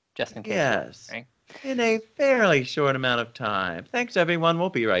E, just in case you're Yes, wondering. in a fairly short amount of time. Thanks, everyone. We'll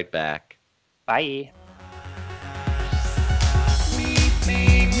be right back. Bye.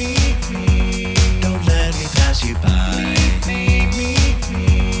 Don't let me pass you by.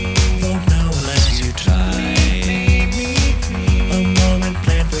 Won't know unless you try. A moment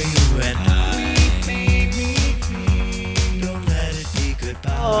planned for you and I. Don't let it be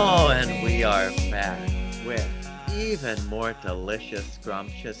goodbye. Oh, and we are back with even more delicious,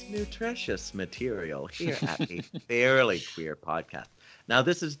 scrumptious, nutritious material here at a fairly queer podcast. Now,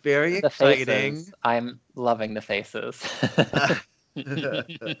 this is very The exciting. faces. I'm loving the faces.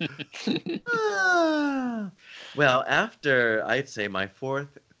 Well, after I'd say my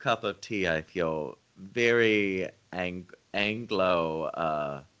fourth cup of tea, I feel very Anglo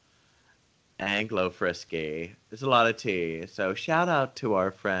frisky. There's a lot of tea, so shout out to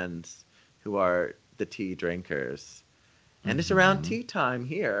our friends who are the tea drinkers. And it's around tea time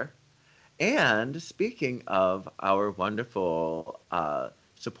here. And speaking of our wonderful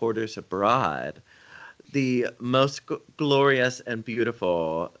supporters abroad, the most glorious and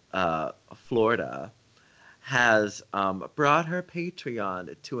beautiful Florida has brought her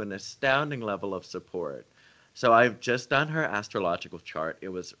Patreon to an astounding level of support. So I've just done her astrological chart. It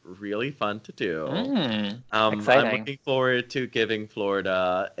was really fun to do. I'm Exciting. looking forward to giving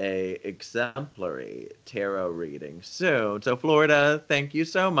Florida a exemplary tarot reading soon. So Florida, thank you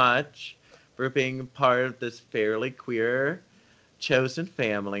so much for being part of this fairly queer chosen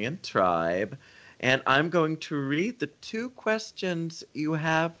family and tribe. And I'm going to read the 2 questions you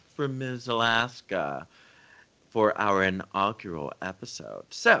have for Ms. Alaska for our inaugural episode.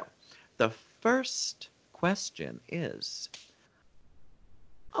 So, the first question is,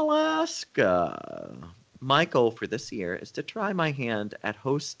 Alaska. My goal for this year is to try my hand at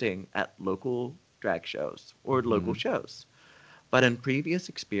hosting at local drag shows or local shows. But in previous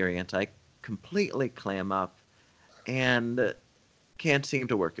experience, I completely clam up and can't seem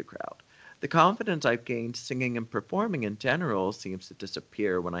to work a crowd. The confidence I've gained singing and performing in general seems to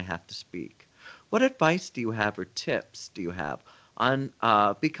disappear when I have to speak. What advice do you have or tips do you have on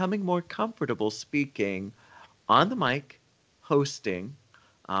becoming more comfortable speaking on the mic, hosting?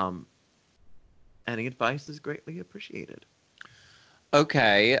 Any advice is greatly appreciated.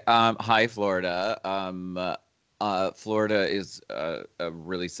 Okay. Hi, Florida. Florida is a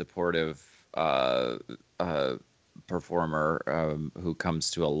really supportive performer who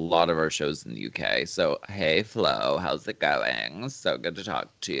comes to a lot of our shows in the UK. So, hey, Flo, how's it going? So good to talk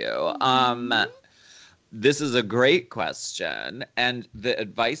to you. This is a great question. And the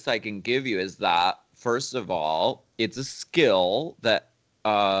advice I can give you is that, first of all, it's a skill that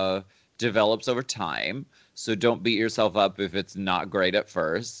develops over time. So don't beat yourself up if it's not great at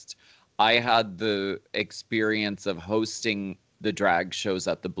first. I had the experience of hosting the drag shows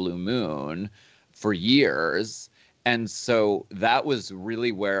at the Blue Moon for years. And so that was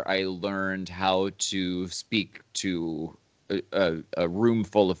really where I learned how to speak to a room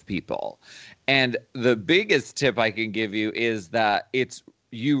full of people. And the biggest tip I can give you is that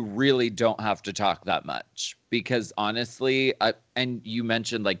you really don't have to talk that much, because honestly, and you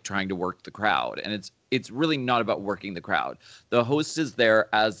mentioned like trying to work the crowd, and it's really not about working the crowd. The host is there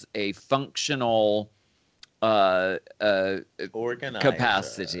as a functional uh, uh, Organizer.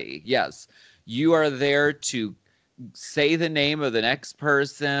 capacity. Yes, you are there to say the name of the next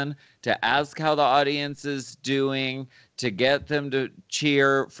person, to ask how the audience is doing, to get them to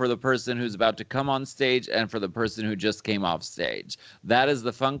cheer for the person who's about to come on stage and for the person who just came off stage. That is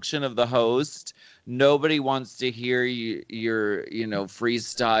the function of the host. Nobody wants to hear your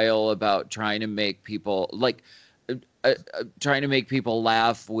freestyle about trying to make people trying to make people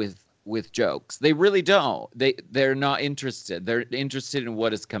laugh with jokes. They really don't. They're not interested. They're interested in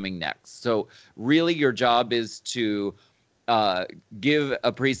what is coming next. So really your job is to give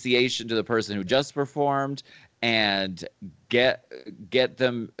appreciation to the person who just performed and get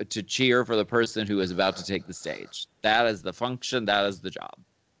them to cheer for the person who is about to take the stage. That is the function. That is the job.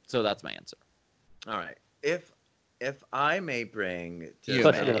 So that's my answer. All right. If I may bring to You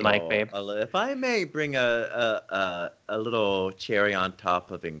Closer may. to the mic, babe. if I may bring a little cherry on top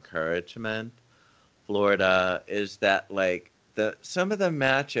of encouragement, Florida, is that like some of the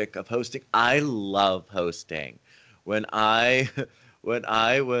magic of hosting. I love hosting. When I when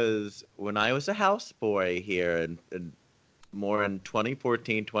I was a houseboy here in more in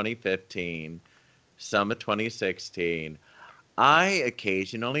 2014, 2015, some of 2016, I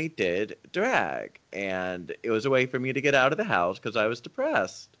occasionally did drag, and it was a way for me to get out of the house because I was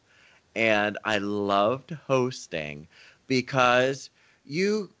depressed. And I loved hosting because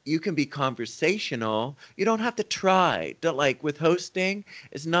you can be conversational. You don't have to try. Like with hosting,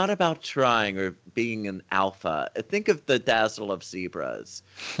 it's not about trying or being an alpha. Think of the dazzle of zebras.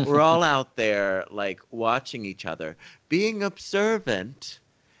 We're all out there like watching each other, being observant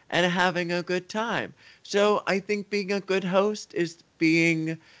and having a good time. So I think being a good host is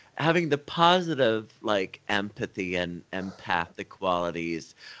having the positive like empathy and empathic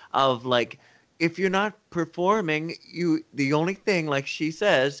qualities of like if you're not performing, the only thing like she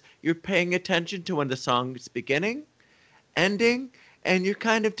says, you're paying attention to when the song's beginning, ending, and you're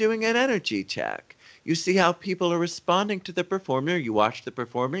kind of doing an energy check. You see how people are responding to the performer, you watch the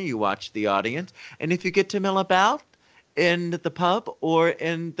performer, you watch the audience, and if you get to mill about in the pub or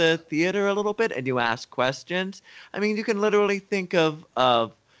in the theater a little bit and you ask questions, I mean, you can literally think of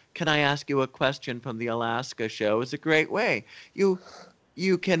can I ask you a question from the Alaska show is a great way.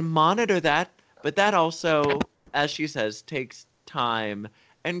 You can monitor that, but that also, as she says, takes time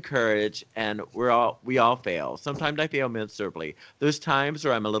and courage, and we all fail. Sometimes I fail miserably. There's times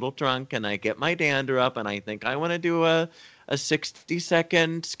where I'm a little drunk and I get my dander up and I think I want to do a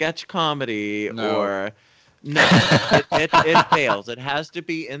 60-second sketch comedy No. or no, it fails. It has to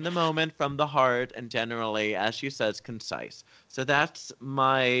be in the moment from the heart and generally, as she says, concise. So that's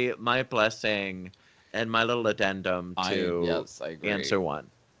my blessing and my little addendum to Yes, I agree. answer one.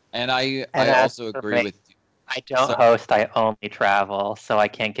 And I And as also for agree me, with you. I don't So- host, I only travel, so I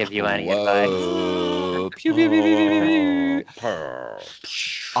can't give you any advice. Whoa. Pew, pew, pew, pew, pew, pew, pew. Pearl.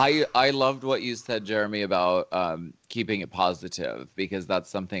 I loved what you said, Jeremy, about keeping it positive, because that's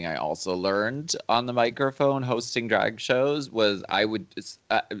something I also learned on the microphone hosting drag shows. Was I would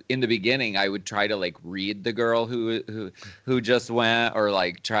in the beginning I would try to like read the girl who just went, or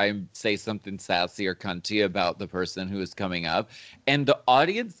like try and say something sassy or cunty about the person who was coming up, and the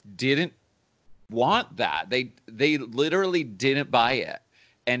audience didn't want that. They literally didn't buy it.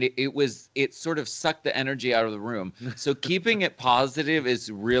 And it sort of sucked the energy out of the room. So keeping it positive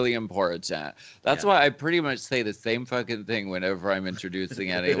is really important. That's Yeah. why I pretty much say the same fucking thing whenever I'm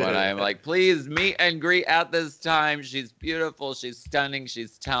introducing anyone. I'm like, please meet and greet at this time. She's beautiful, she's stunning,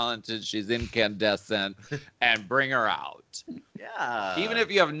 she's talented, she's incandescent, and bring her out. Yeah. Even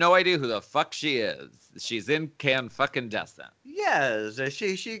if you have no idea who the fuck she is, she's incandescent. Yes, she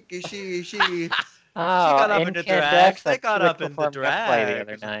Oh, got up into drag. They incandescent. got She up would into perform cosplay the drag.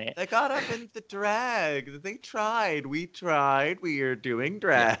 other night. They got up into drag. They tried. We tried. We are doing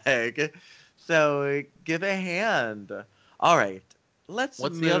drag. So give a hand. All right. Let's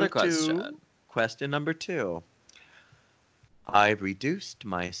What's move the other to question? question number 2. I've reduced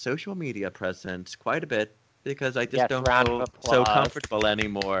my social media presence quite a bit because I just Yes, don't round feel of so applause. comfortable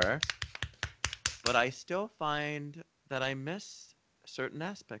anymore. But I still find that I miss certain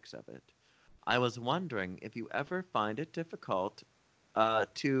aspects of it. I was wondering if you ever find it difficult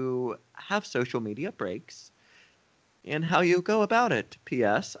to have social media breaks and how you go about it.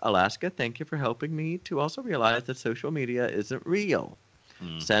 P.S. Alaska, thank you for helping me to also realize that social media isn't real.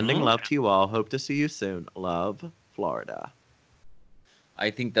 Sending Mhm. love to you all. Hope to see you soon. Love, Florida. I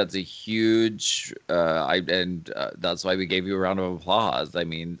think that's a huge, that's why we gave you a round of applause. I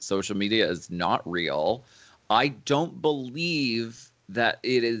mean, social media is not real. I don't believe that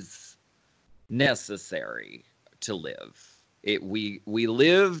it is necessary to live. We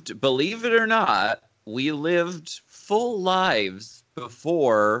lived, believe it or not, we lived full lives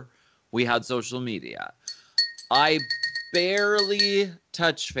before we had social media. I barely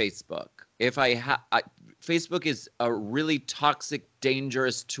touch Facebook. If Facebook is a really toxic,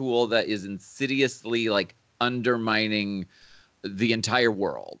 dangerous tool that is insidiously like undermining the entire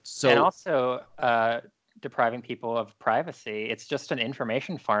world. And So also depriving people of privacy. It's just an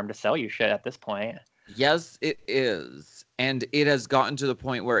information farm to sell you shit at this point. yes, it is. And it has gotten to the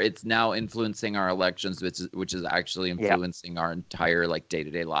point where it's now influencing our elections, which is actually Yeah. influencing our entire like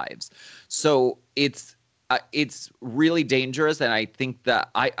day-to-day lives. So it's really dangerous, and I think that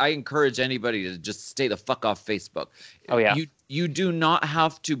I encourage anybody to just stay the fuck off Facebook. Oh, yeah. You do not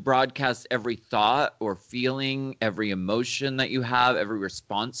have to broadcast every thought or feeling, every emotion that you have, every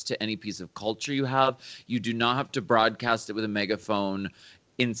response to any piece of culture you have. You do not have to broadcast it with a megaphone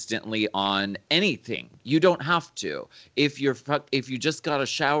instantly on anything. You don't have to. If you just got a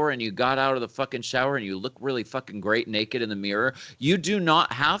shower and you got out of the fucking shower and you look really fucking great naked in the mirror, you do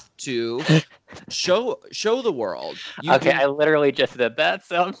not have to show the world. You Okay, do. I literally just did that,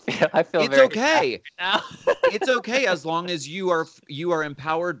 so I feel It's very bad okay. now. It's okay as long as you are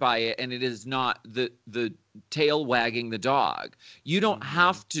empowered by it and it is not the tail wagging the dog. You don't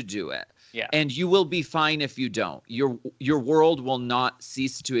have to do it. Yeah. And you will be fine if you don't. Your world will not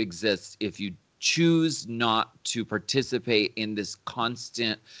cease to exist if you choose not to participate in this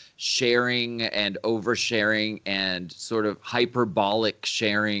constant sharing and oversharing and sort of hyperbolic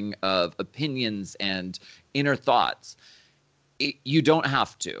sharing of opinions and inner thoughts. You don't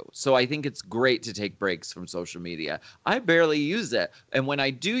have to. So I think it's great to take breaks from social media. I barely use it. And when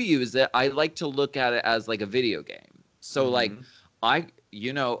I do use it, I like to look at it as like a video game. So like I,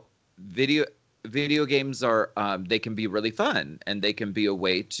 you know, video video games are they can be really fun and they can be a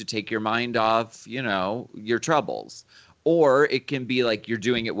way to take your mind off, you know, your troubles. Or it can be like you're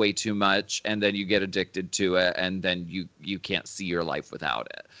doing it way too much and then you get addicted to it and then you can't see your life without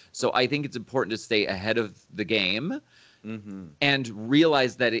it. So I think it's important to stay ahead of the game and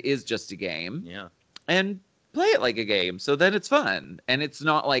realize that it is just a game. Yeah. And play it like a game. So then it's fun. And it's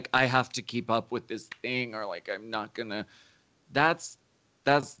not like I have to keep up with this thing or like I'm not gonna. That's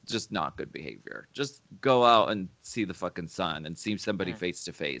just not good behavior. Just go out and see the fucking sun and see somebody face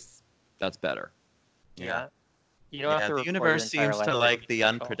to face. That's better. Yeah. You don't have Yeah, to the report your universe entire seems life to like like the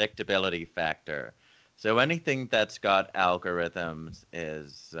social. unpredictability factor. So anything that's got algorithms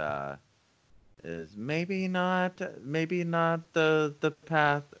is maybe not the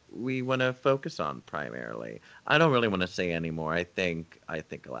path we want to focus on primarily. I don't really want to say anymore. I think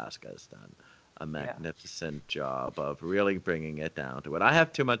Alaska has done a magnificent job of really bringing it down to it. I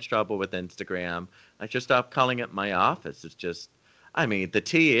have too much trouble with Instagram. I should stop calling it my office. It's just, I mean, the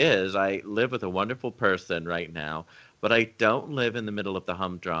T is I live with a wonderful person right now, but I don't live in the middle of the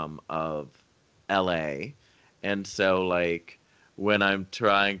humdrum of LA. And so, like, when I'm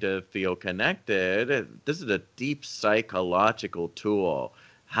trying to feel connected, this is a deep psychological tool.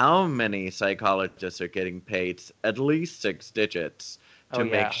 How many psychologists are getting paid at least six digits Oh to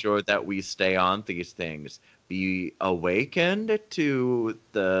make yeah. sure that we stay on these things? Be awakened to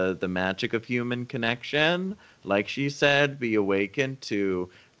the magic of human connection, like she said. Be awakened to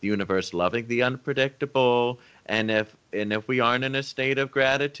the universe loving the unpredictable, and if we aren't in a state of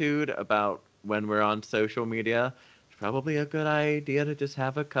gratitude about when we're on social media, it's probably a good idea to just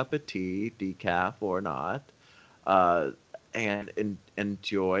have a cup of tea, decaf or not, uh, and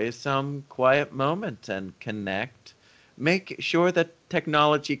enjoy some quiet moments and connect. Make sure that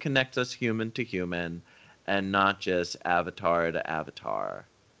technology connects us human to human and not just avatar to avatar,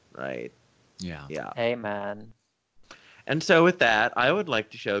 right? Yeah. Yeah. Amen. And so, with that, I would like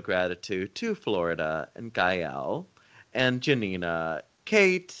to show gratitude to Florida and Gael and Janina,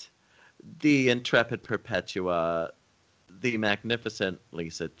 Kate, the intrepid Perpetua, the magnificent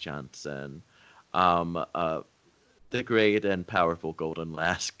Lisa Johnson, um, uh, the great and powerful Golden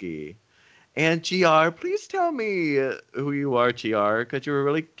Lasky, and GR. Please tell me who you are, GR, because you're a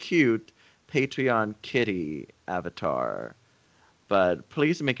really cute Patreon kitty avatar. But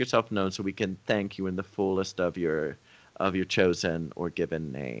please make yourself known so we can thank you in the fullest of your of your chosen or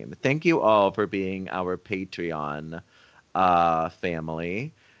given name. Thank you all for being our Patreon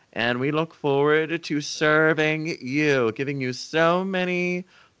family. And we look forward to serving you, giving you so many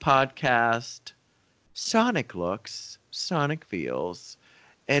podcast sonic looks, sonic feels,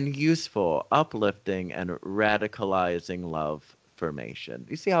 and useful, uplifting, and radicalizing love formation.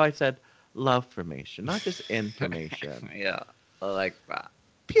 You see how I said love formation, not just information. Yeah, I like that.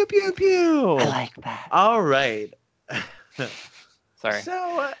 Pew, pew, pew. I like that. All right. Sorry,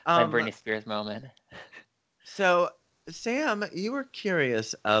 So, my Britney Spears moment. so Sam, you were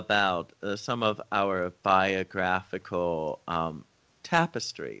curious about some of our biographical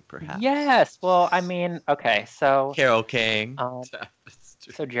tapestry, perhaps. Yes. Well, I mean, okay. So, Carol King.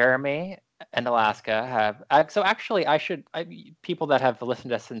 so Jeremy and Alaska have. So actually, people that have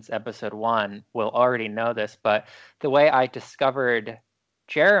listened to us since episode 1 will already know this, but the way I discovered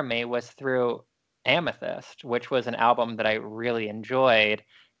Jeremy was through Amethyst, which was an album that I really enjoyed,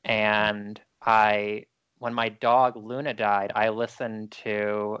 and when my dog Luna died, I listened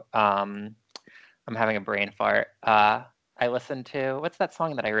to. I'm having a brain fart. I listened to what's that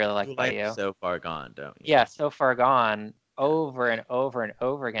song that I really like by you? So Far Gone, don't you? Yeah, So Far Gone over and over and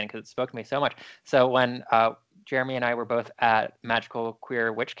over again because it spoke to me so much. So when Jeremy and I were both at Magical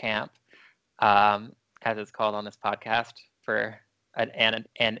Queer Witch Camp, as it's called on this podcast for an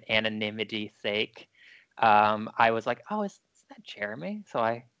anonymity sake, I was like, oh, is that Jeremy? So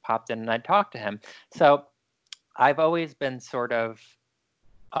I popped in and I talked to him. So I've always been sort of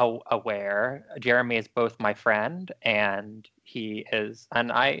aware. Jeremy is both my friend and I'm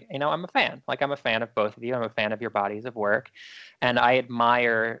a fan. Like, I'm a fan of both of you. I'm a fan of your bodies of work, and I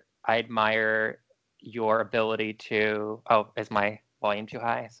admire your ability to. Oh, is my volume too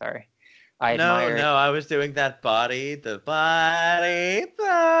high? Sorry. I admire. No, I was doing that the body.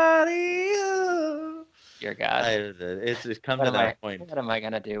 Oh. Your God. It's just come to that point. What am I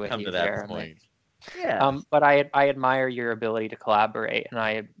gonna do with come you, to that Jeremy? point. Yeah. But I admire your ability to collaborate, and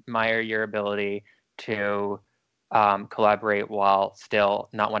I admire your ability to collaborate while still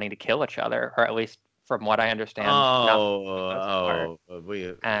not wanting to kill each other, or at least from what I understand.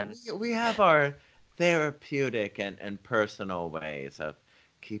 We have our therapeutic and personal ways of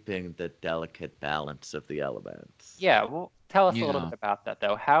keeping the delicate balance of the elements. Yeah, well, tell us a little bit about that,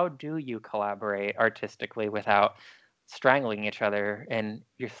 though. How do you collaborate artistically without strangling each other in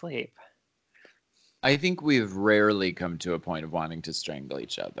your sleep? I think we've rarely come to a point of wanting to strangle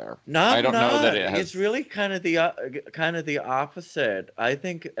each other. I don't know that it has. It's really kind of the opposite. I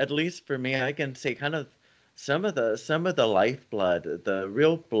think, at least for me, I can say kind of some of the lifeblood, the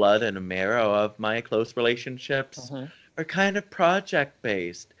real blood and marrow of my close relationships are kind of project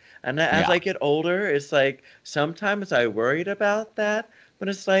based. And as I get older, it's like sometimes I worried about that, but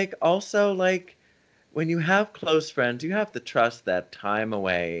it's like also like when you have close friends, you have to trust that time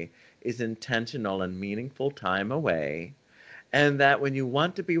away is intentional and meaningful time away, and that when you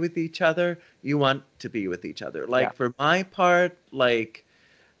want to be with each other, you want to be with each other. Like, for my part, like,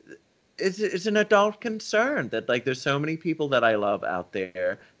 it's an adult concern that, like, there's so many people that I love out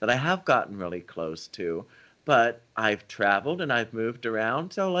there that I have gotten really close to, but I've traveled and I've moved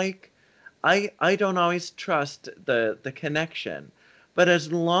around, so, like, I don't always trust the connection. But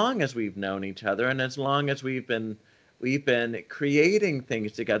as long as we've known each other, and as long as we've been creating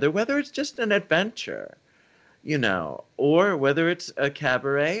things together, whether it's just an adventure, or whether it's a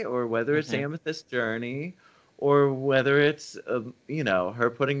cabaret, or whether it's Amethyst Journey, or whether it's, her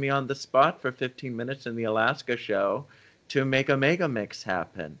putting me on the spot for 15 minutes in the Alaska show to make a mega mix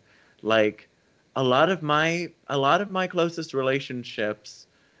happen. Like, a lot of my closest relationships,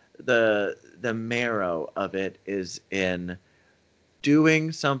 the marrow of it is in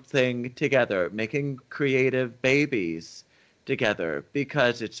doing something together, making creative babies together,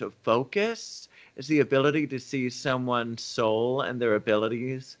 because it's a focus, it's the ability to see someone's soul and their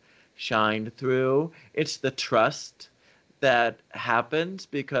abilities shine through. It's the trust that happens,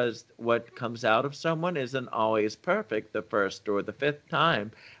 because what comes out of someone isn't always perfect the first or the fifth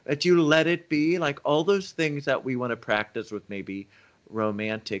time, but you let it be. Like, all those things that we want to practice with maybe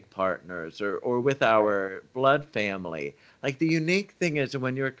romantic partners or with our blood family. Like, the unique thing is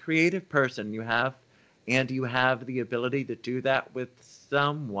when you're a creative person, you have the ability to do that with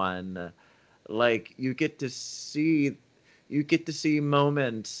someone. Like, you get to see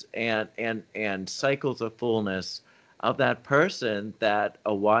moments and cycles of fullness of that person that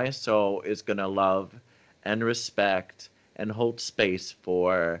a wise soul is going to love and respect and hold space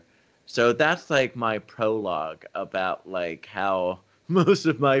for. So that's like my prologue about like how most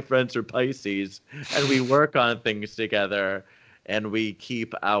of my friends are Pisces, and we work on things together, and we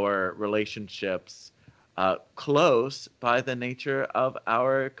keep our relationships close by the nature of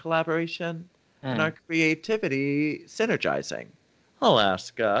our collaboration and Hmm. our creativity synergizing.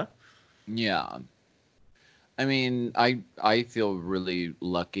 Alaska. Yeah. I mean, I feel really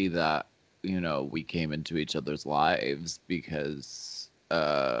lucky that, we came into each other's lives because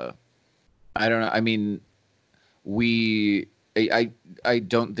I don't know. I mean, we I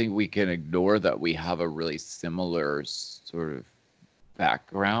don't think we can ignore that we have a really similar sort of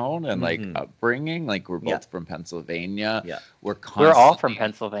background and like Mhm. upbringing. Like we're Yeah. both from Pennsylvania. Yeah. We're We're all from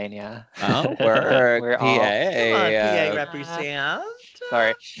constantly Pennsylvania. oh, we're We're all. Come on, PA PA. represent.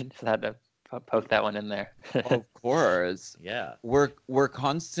 Sorry, just had to poke that one in there. Of course. Yeah. We're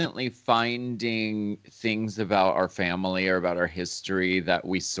constantly finding things about our family or about our history that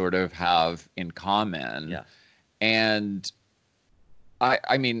we sort of have in common. Yeah. And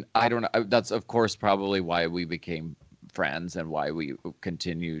I mean, I don't know. That's of course probably why we became friends and why we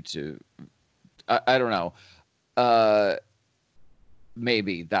continue to. I don't know. Uh,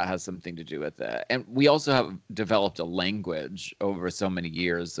 Maybe that has something to do with it. And we also have developed a language over so many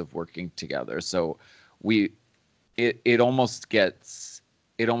years of working together. So we it almost gets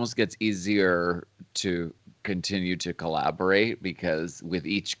easier to continue to collaborate because with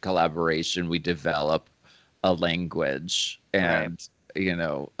each collaboration we develop a language Right. and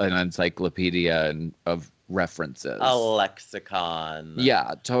an encyclopedia and of references. A lexicon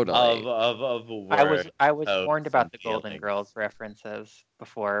Yeah, totally. of I words, was warned hopes, about and the Golden feelings. Girls references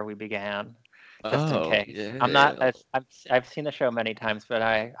before we began, just in Oh, case. I'm yeah. not as I've seen the show many times, but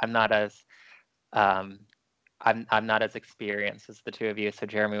I'm not as um I'm not as experienced as the two of you. So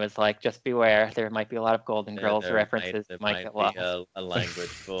Jeremy was like, just beware, there might be a lot of Golden Girls There might references. You there might might get be lost. a language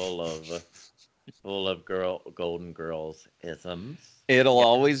full of golden girls isms. It'll Yeah.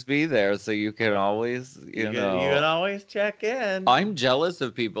 always be there, so you can always, You can always check in. I'm jealous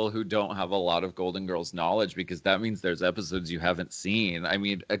of people who don't have a lot of Golden Girls knowledge because that means there's episodes you haven't seen. I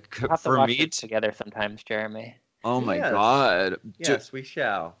mean, We'll have to for watch me, this together sometimes, Jeremy. oh my Yes. God, Yes, we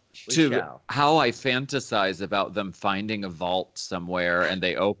shall. We to shall. how I fantasize about them finding a vault somewhere and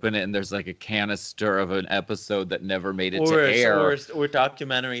they open it and there's like a canister of an episode that never made it to air. Or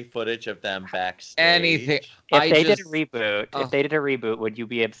documentary footage of them backstage. Anything. If I they did just, a reboot, oh, if they did a reboot, would you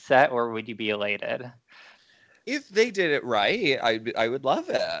be upset or would you be elated? if they did it right, I would love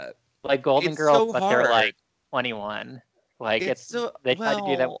it. Like Golden It's Girls, so but they're hard. like 21. Like It's so they tried to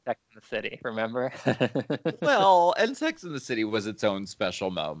do that with well. Sex in the City, remember? Well, and Sex in the City was its own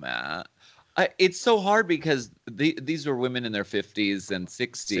special moment. It's so hard because these were women in their 50s and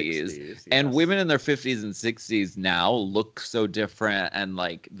 60s, 60s, and yes. women in their 50s and 60s now look so different, and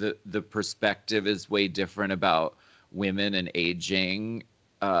like the perspective is way different about women and aging.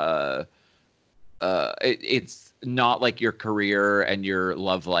 It's not like your career and your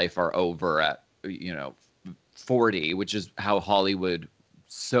love life are over at 40, which is how Hollywood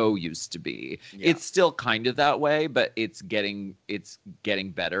so used to be. Yeah. It's still kind of that way, but it's getting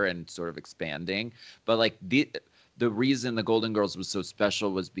better and sort of expanding. But like the reason the Golden Girls was so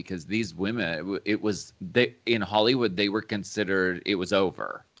special was because these women, they in Hollywood, they were considered, it was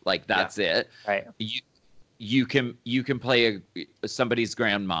over. Like that's it. Right. You can play somebody's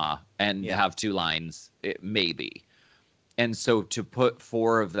grandma and Yeah. have two lines, maybe. And so to put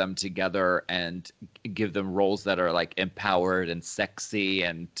four of them together and give them roles that are like empowered and sexy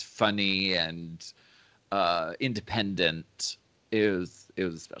and funny and independent, it was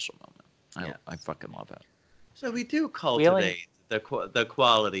a special moment. I fucking love it. So we do Wheeling- cultivate the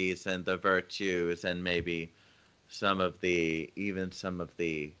qualities and the virtues and maybe some of the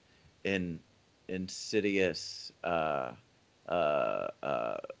insidious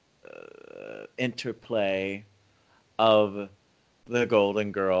interplay of the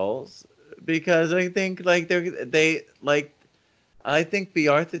Golden Girls, because I think like they like I think B.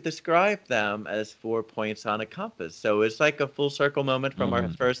 Arthur described them as 4 points on a compass. So it's like a full circle moment from our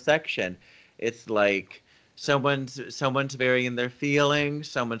Mhm. first section. It's like someone's very in their feelings,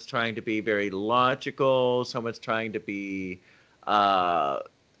 someone's trying to be very logical, someone's trying to be uh,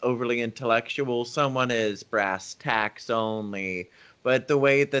 overly intellectual, someone is brass tacks only. But the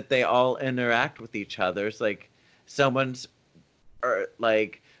way that they all interact with each other is like someone's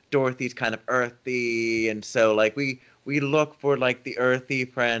like Dorothy's kind of earthy, and so like we look for like the earthy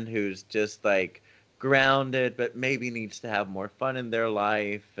friend who's just like grounded but maybe needs to have more fun in their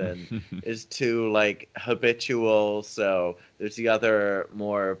life and is too like habitual. So there's the other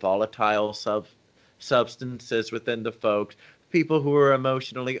more volatile substances within the folks, people who are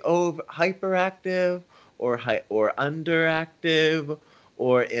emotionally hyperactive or underactive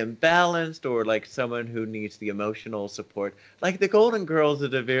or imbalanced, or like someone who needs the emotional support. Like the Golden Girls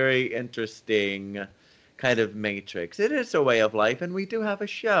is a very interesting kind of matrix. It is a way of life, and we do have a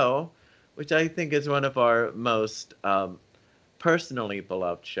show, which I think is one of our most personally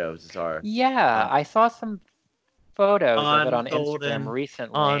beloved shows. Is our Yeah, uh, I saw some photos of it on on Instagram Golden on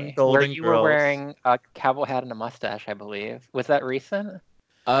recently, where Golden you were Girls. wearing a cowboy hat and a mustache, I believe. Was that recent?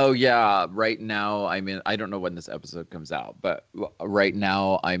 Oh yeah, right now I mean I don't know when this episode comes out, but right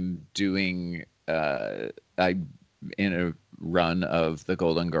now I'm doing I'm in a run of The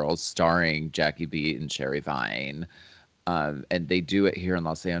Golden Girls starring Jackie Beat and Sherry Vine. And they do it here in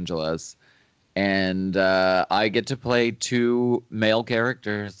Los Angeles. And I get to play two male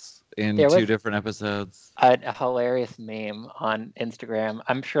characters in There two was different episodes. a hilarious meme on Instagram.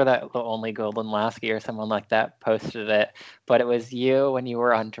 I'm sure that the only Golden Lasky or someone like that posted it, but it was you when you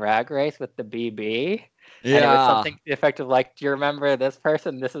were on Drag Race with the BB. And it was Yeah. something to the effect of like, "Do you remember this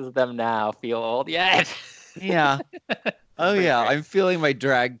person? This is them now. Feel old yet?" Yeah. Oh Pretty yeah, great. I'm feeling my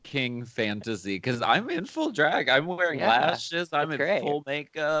drag king fantasy because I'm in full drag. I'm wearing Yeah, lashes. I'm that's in great. full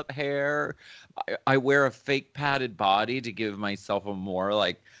makeup, hair. I wear a fake padded body to give myself a more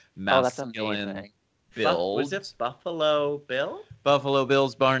like Oh, that's masculine amazing. Was build. it Buffalo Bill? Buffalo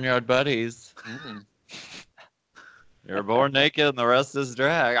Bill's Barnyard Buddies. Mm, You're born naked and the rest is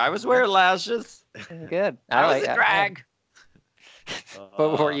drag. I was wearing lashes. good. I was like in that. drag.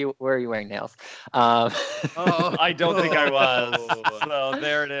 But were you wearing nails? Um, Oh, I don't think I was. So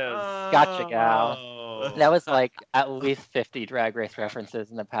there it is. Gotcha, gal. Oh. That was like at least 50 Drag Race references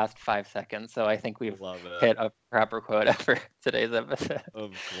in the past 5 seconds. So I think we've Love it. hit a proper quota for today's episode.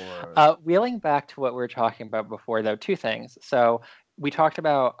 Of course. Wheeling back to what we were talking about before, though, two things. So we talked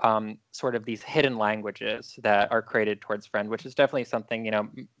about sort of these hidden languages that are created towards friend, which is definitely something,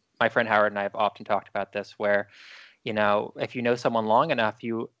 my friend Howard and I have often talked about this, where, if you know someone long enough,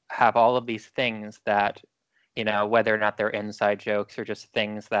 you have all of these things that, whether or not they're inside jokes or just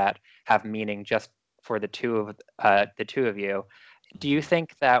things that have meaning just for the two of you. Do you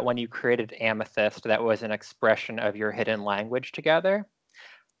think that when you created Amethyst, that was an expression of your hidden language together?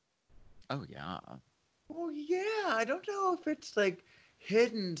 Oh yeah. Well, yeah, I don't know if it's like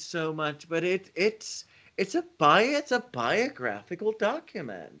hidden so much, but it's a biographical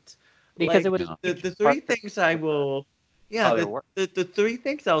document. Because Like it would Yeah. the part three things I will, yeah, other work. the three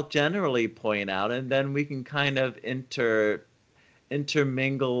things I'll generally point out, and then we can kind of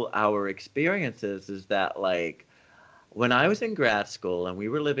intermingle our experiences. Is that like when I was in grad school and we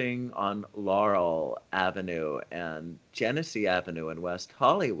were living on Laurel Avenue and Genesee Avenue in West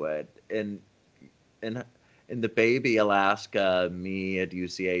Hollywood in in the baby Alaska me at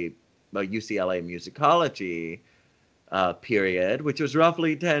UCLA musicology period, which was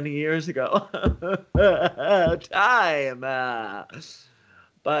roughly 10 years ago. Time.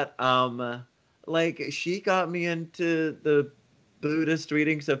 But like she got me into the Buddhist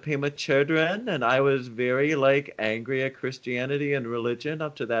readings of Pema Chodron, and I was very like angry at Christianity and religion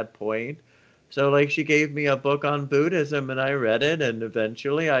up to that point. So like she gave me a book on Buddhism and I read it, and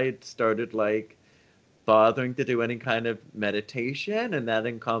eventually I started like bothering to do any kind of meditation, and that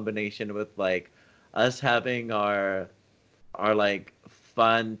in combination with like us having our like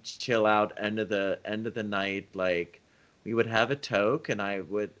fun chill out end of the night, like we would have a toke and I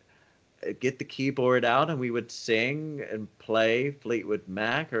would get the keyboard out and we would sing and play Fleetwood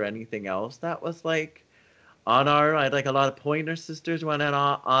Mac or anything else that was like on our. I had like a lot of Pointer Sisters went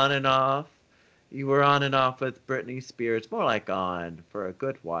on and off. You were on and off with Britney Spears, more like on for a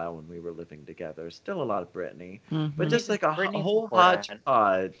good while when we were living together. Still a lot of Britney, but just like a Britney's whole important.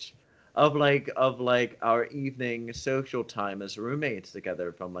 hodgepodge of like our evening social time as roommates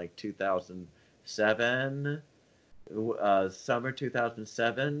together from like 2007, summer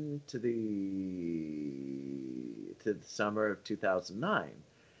 2007 to the summer of 2009.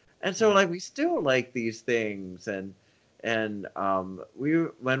 And so like we still like these things, and we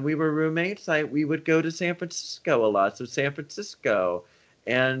when we were roommates, we would go to San Francisco a lot. So San Francisco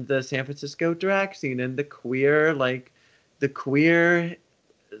and the San Francisco drag scene and the queer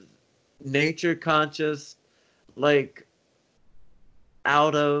nature conscious, like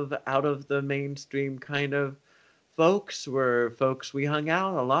out of the mainstream kind of folks were folks we hung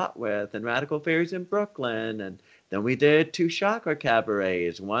out a lot with, and Radical Fairies in Brooklyn. And then we did two chakra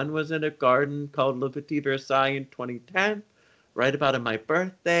cabarets. One was in a garden called Le Petit Versailles in 2010, right about in my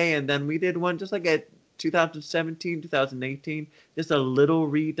birthday. And then we did one just like at 2017, 2018, just a little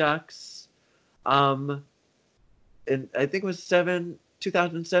redux. And I think it was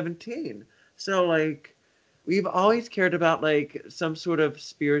 2017. So like we've always cared about like some sort of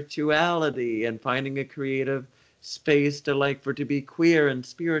spirituality and finding a creative space to like for to be queer and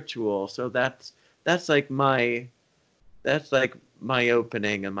spiritual. So that's like my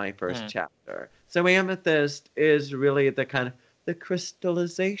opening and my first chapter. So amethyst is really the kind of the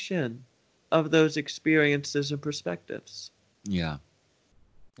crystallization of those experiences and perspectives. Yeah.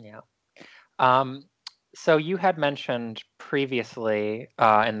 Yeah. Um, so you had mentioned previously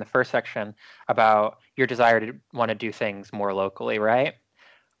in the first section about your desire to want to do things more locally, right?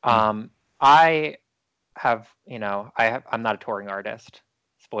 I have, I'm not a touring artist,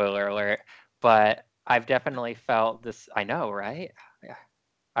 spoiler alert, but I've definitely felt this. I know, right? Yeah.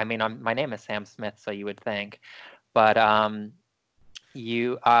 I mean, my name is Sam Smith, so you would think, but I've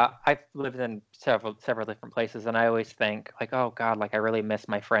lived in several different places, and I always think like, oh God, like I really miss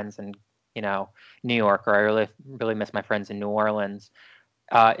my friends in, you know, New York, or I really miss my friends in New Orleans.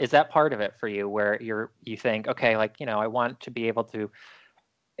 Is that part of it for you, where you think, okay, like, I want to be able to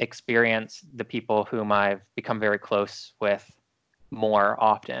experience the people whom I've become very close with more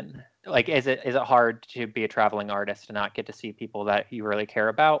often? Like, is it hard to be a traveling artist and not get to see people that you really care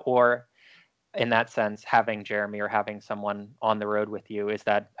about? Or in that sense, having Jeremy or having someone on the road with you, is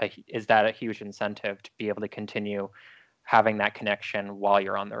that a huge incentive to be able to continue having that connection while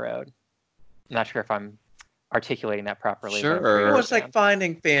you're on the road? I'm not sure if I'm articulating that properly, but I'm sure you Well, Sure. it's like understand.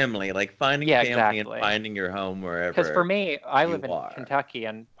 finding Yeah, family and exactly. finding your home Because for wherever me, I live you in are. Kentucky,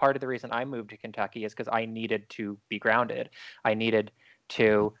 and part of the reason I moved to Kentucky is because I needed to be grounded. I needed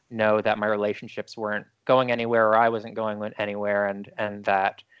to know that my relationships weren't going anywhere, or I wasn't going anywhere, and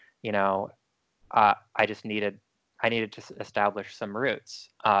that, you know, I just needed to establish some roots.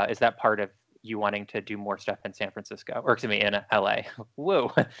 Is that part of you wanting to do more stuff in San Francisco, or excuse me, in LA?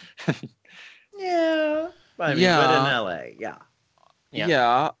 Whoa. Yeah. I mean, but in Yeah. LA, yeah. Yeah.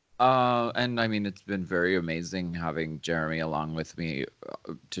 Yeah. And I mean, it's been very amazing having Jeremy along with me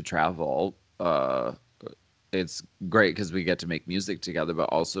to travel. It's great because we get to make music together, but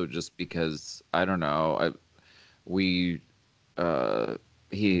also just because I don't know, we uh,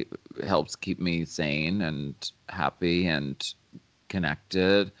 he helps keep me sane and happy and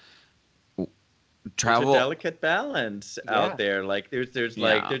connected. It's a Travel, delicate balance out Yeah. there. Like yeah,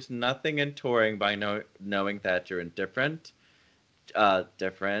 there's nothing in touring by knowing that you're in different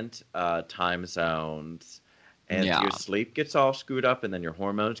time zones, and your yeah, sleep gets all screwed up, and then your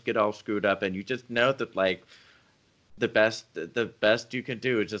hormones get all screwed up, and you just know that like the best you can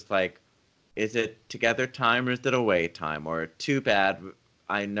do is just like, is it together time or is it away time? Or too bad,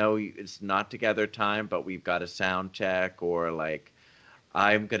 I know it's not together time, but we've got a sound check, or like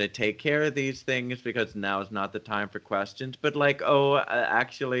I'm gonna take care of these things because now is not the time for questions. But like, oh,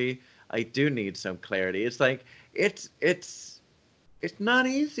 actually, I do need some clarity. It's like it's not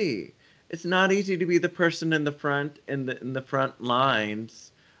easy. It's not easy to be the person in the front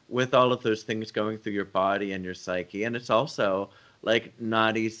lines with all of those things going through your body and your psyche, and it's also like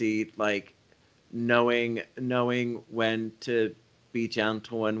not easy like knowing when to be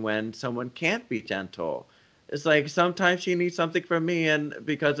gentle and when someone can't be gentle. It's like sometimes she needs something from me, and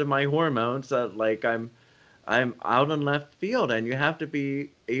because of my hormones, like I'm out in left field, and you have to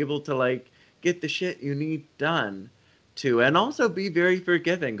be able to like get the shit you need done too, and also be very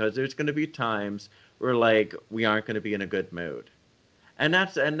forgiving because there's going to be times where like we aren't going to be in a good mood, and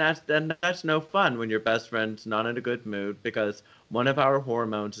that's no fun when your best friend's not in a good mood because one of our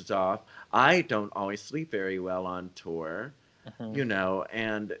hormones is off. I don't always sleep very well on tour, Hmm.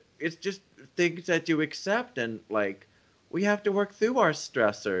 and it's just things that you accept, and like we have to work through our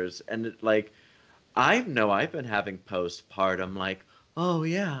stressors, and like I know I've been having postpartum, like, oh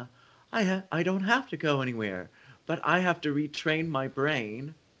yeah, I don't have to go anywhere, but I have to retrain my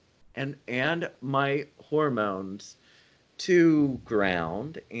brain and my hormones to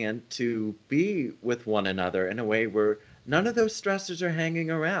ground and to be with one another in a way where none of those stresses are hanging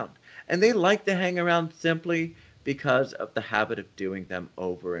around. And they like to hang around simply because of the habit of doing them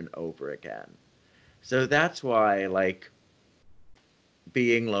over and over again. So that's why, like,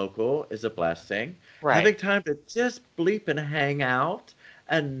 being local is a blessing. Right. Having time to just bleep and hang out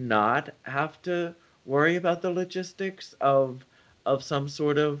and not have to worry about the logistics of some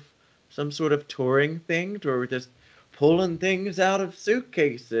sort of touring thing where we're just pulling things out of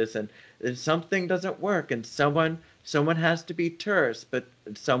suitcases, and something doesn't work, and someone has to be terse, but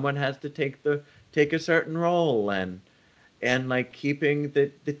someone has to take a certain role, and like keeping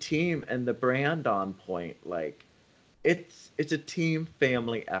the team and the brand on point. Like it's a team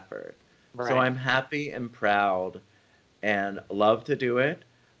family effort. So Right. I'm happy and proud and love to do it,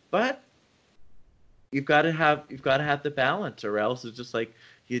 but you've got to have the balance, or else it's just like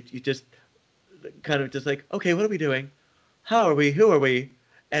you just kind of just like, okay, what are we doing? How are we? Who are we?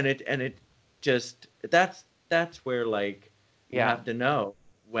 And it just that's where like you Yeah. have to know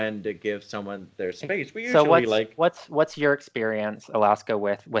when to give someone their space. We So usually like what's your experience, Alaska,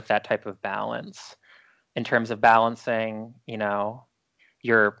 with that type of balance in terms of balancing, you know,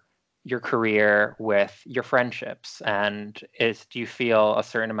 your career with your friendships, and do you feel a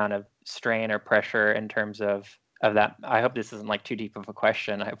certain amount of strain or pressure in terms of that? I hope this isn't like too deep of a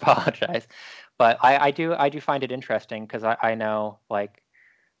question. I apologize, but I do find it interesting because I know like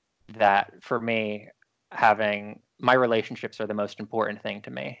that for me, having my relationships are the most important thing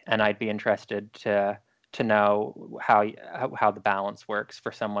to me, and I'd be interested to know how the balance works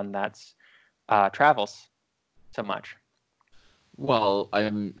for someone that's travels so much. Well,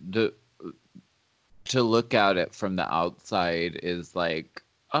 I'm the to look at it from the outside is like,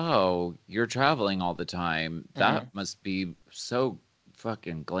 oh, you're traveling all the time. That must be so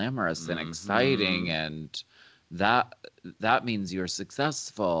fucking glamorous and exciting, Mhm. and that that means you're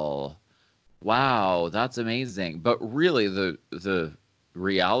successful. Wow, that's amazing. But really the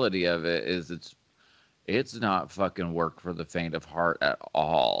reality of it is it's not fucking work for the faint of heart at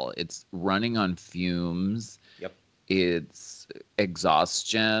all. It's running on fumes. Yep. It's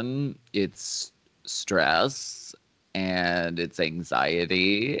exhaustion, it's stress, and it's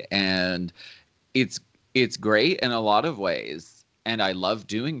anxiety, and it's it's great in a lot of ways. And I love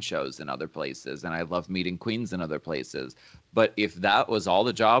doing shows in other places, and I love meeting queens in other places. But if that was all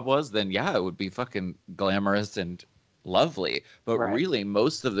the job was, then yeah, it would be fucking glamorous and lovely. But Right. really,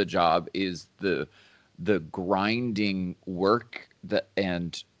 most of the job is the grinding work that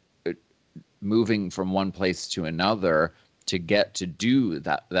and moving from one place to another to get to do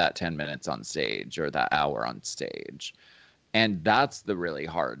that 10 minutes on stage or that hour on stage. And that's the really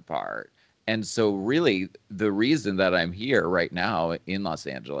hard part. And so really the reason that I'm here right now in Los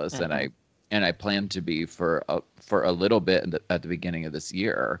Angeles, and I plan to be for a little bit at the beginning of this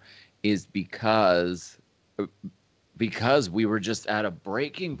year, is because we were just at a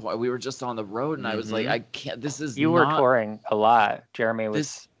breaking point. We were just on the road, and I was like, Mhm. I can't. This is You were not touring a lot. Jeremy this.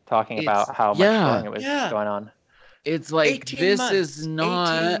 was talking It's about how much touring yeah. it was Yeah. going on. It's like 18 months.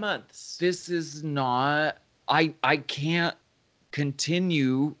 18 months. this is not. I can't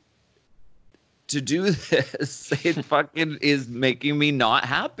continue to do this. It fucking is making me not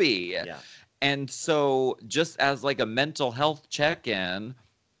happy. Yeah. And so, just as like a mental health check in,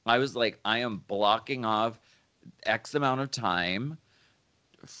 I was like, I am blocking off X amount of time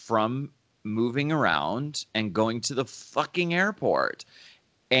from moving around and going to the fucking airport.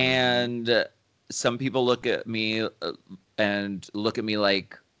 And some people look at me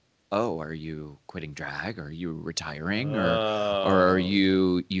like, oh, are you quitting drag? Are you retiring? Or are Oh.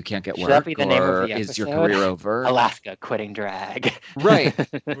 you can't get Should that be work? the name of Or the is your episode? career over? Alaska quitting drag. Right.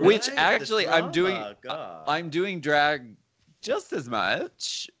 Which Right, the actually drama, God. I'm doing drag just as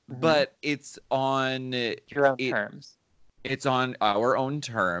much, Mhm. but it's on Your own it terms. it's on our own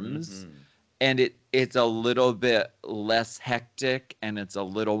terms, Mhm. and it's a little bit less hectic, and it's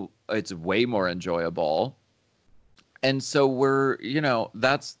way more enjoyable. And so we're,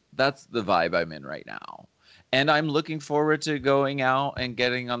 that's the vibe I'm in right now. And I'm looking forward to going out and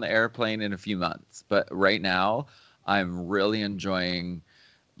getting on the airplane in a few months. But right now, I'm really enjoying,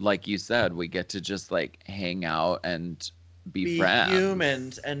 like you said, we get to just like hang out and be Be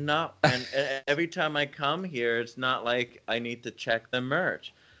humans friends. and not and every time I come here, it's not like I need to check the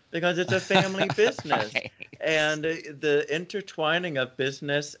merch because it's a family business. Right. And the intertwining of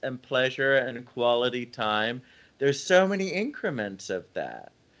business and pleasure and quality time, there's so many increments of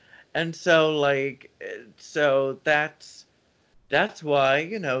that. And so like so that's why,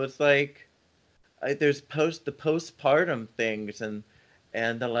 it's like there's the postpartum things and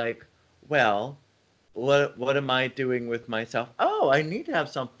they're like, well, what am I doing with myself? Oh, I need to have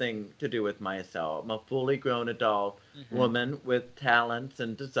something to do with myself. I'm a fully grown adult Mhm. woman with talents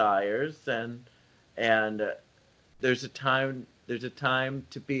and desires, and there's a time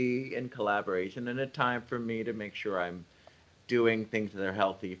to be in collaboration and a time for me to make sure I'm doing things that are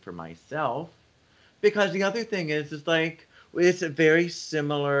healthy for myself. Because the other thing is like it's a very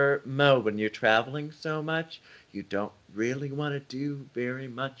similar mode when you're traveling so much. You don't really want to do very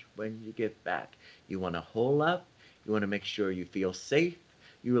much when you get back. You want to hole up. You want to make sure you feel safe.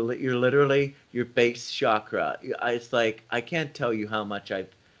 You're literally your base chakra. It's like I can't tell you how much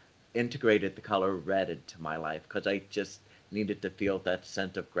I've integrated the color red into my life because I just needed to feel that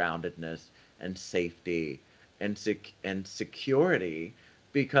sense of groundedness and safety and security.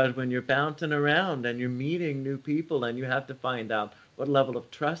 Because when you're bouncing around and you're meeting new people and you have to find out what level of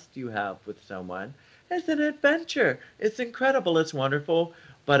trust you have with someone, it's an adventure. It's incredible. It's wonderful.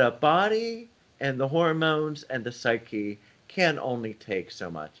 But a body and the hormones and the psyche can only take so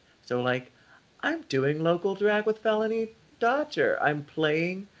much. So, like, I'm doing local drag with Felony Dodger. I'm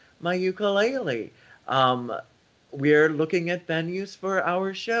playing my ukulele. Um, we're looking at venues for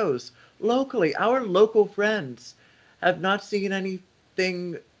our shows locally. Our local friends have not seen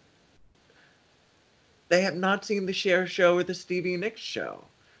anything. They have not seen the Cher show or the Stevie Nicks show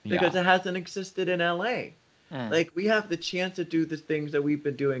because Yeah. it hasn't existed in LA. Mm. Like, we have the chance to do the things that we've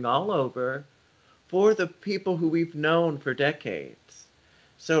been doing all over for the people who we've known for decades.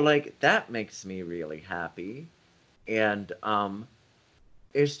 So, like, that makes me really happy. And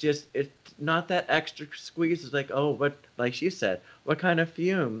it's just, it's not that extra squeeze. It's like, oh, what, like she said, what kind of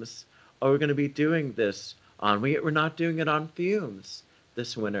fumes are we going to be doing this on? We're not doing it on fumes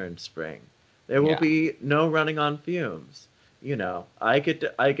this winter and spring. There will Yeah. be no running on fumes. You know, I get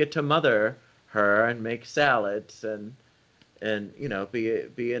to mother her and make salads and you know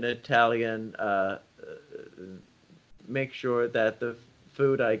be an Italian. Make sure that the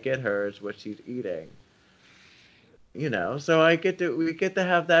food I get her is what she's eating. You know, so we get to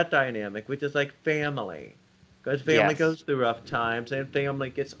have that dynamic, which is like family, because family Yes. goes through rough times, and family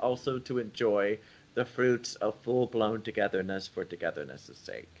gets also to enjoy the fruits of full blown togetherness for togetherness'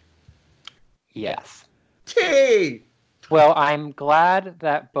 sake. Yes. Tea. Well, I'm glad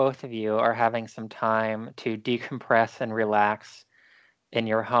that both of you are having some time to decompress and relax in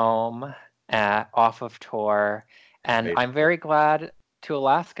your home, off of tour. And I'm Grateful. very glad to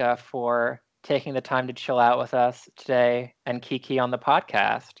Alaska for taking the time to chill out with us today and Kiki on the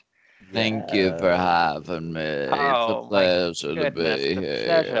podcast. Thank you for Yes. having me. It's a Oh my pleasure to goodness, be the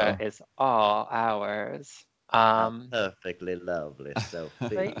pleasure here. is all ours. How perfectly lovely,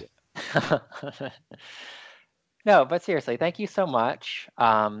 Right? Sophie. No, but seriously, thank you so much.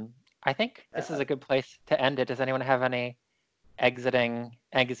 I think this is Yeah. a good place to end it. Does anyone have any exiting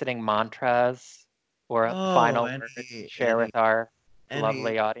mantras or Oh, final words to share with our any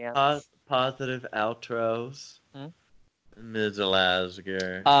lovely audience? positive outros, Hmm? Ms.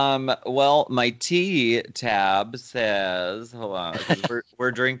 Alaska? Well, my tea tab says, hold on, because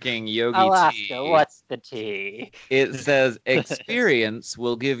we're drinking yogi Alaska, tea. what's the tea? It says experience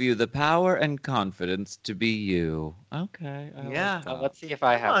will give you the power and confidence to be you. Okay, I like Yeah. that. Let's see if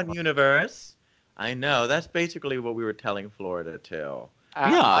I Come have on, one. universe. I know. That's basically what we were telling Florida too.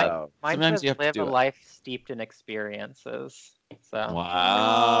 Yeah, So, Mine sometimes says you have to live a do it. life steeped in experiences. So,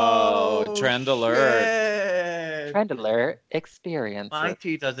 Wow, oh trend alert. shit. trend alert, experiences. My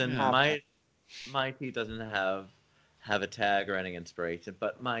tea doesn't Yeah. Happening. my tea doesn't have a tag or any inspiration,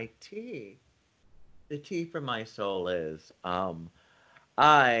 but my tea, the tea for my soul is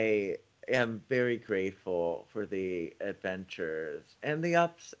I am very grateful for the adventures and the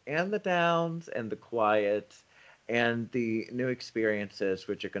ups and the downs and the quiets and the new experiences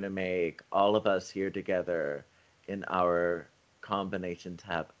which are going to make all of us here together in our combinations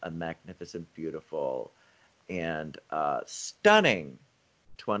have a magnificent, beautiful, and stunning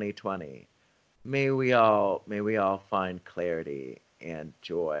 2020. May we all find clarity and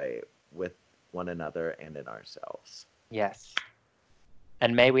joy with one another and in ourselves. Yes.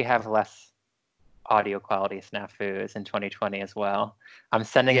 And may we have less audio quality snafus in 2020 as well. I'm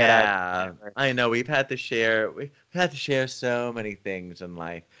sending that out to the Yeah, universe. I know we've had to share so many things in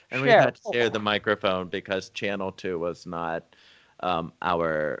life, and we've Share had to share more. the microphone because channel 2 was not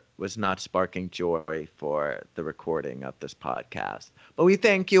sparking joy for the recording of this podcast. But we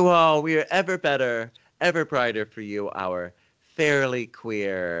thank you all. We are ever better, ever brighter for you, our fairly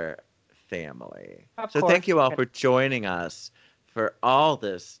queer family. Of So thank course, you you all can. for joining us for all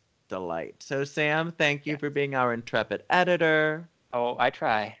this delight. So Sam, thank you Yeah. for being our intrepid editor. Oh, I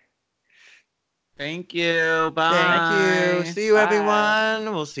try. Thank you. Thank you. Bye. See you, Bye.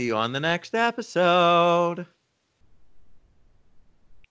 everyone. We'll see you on the next episode.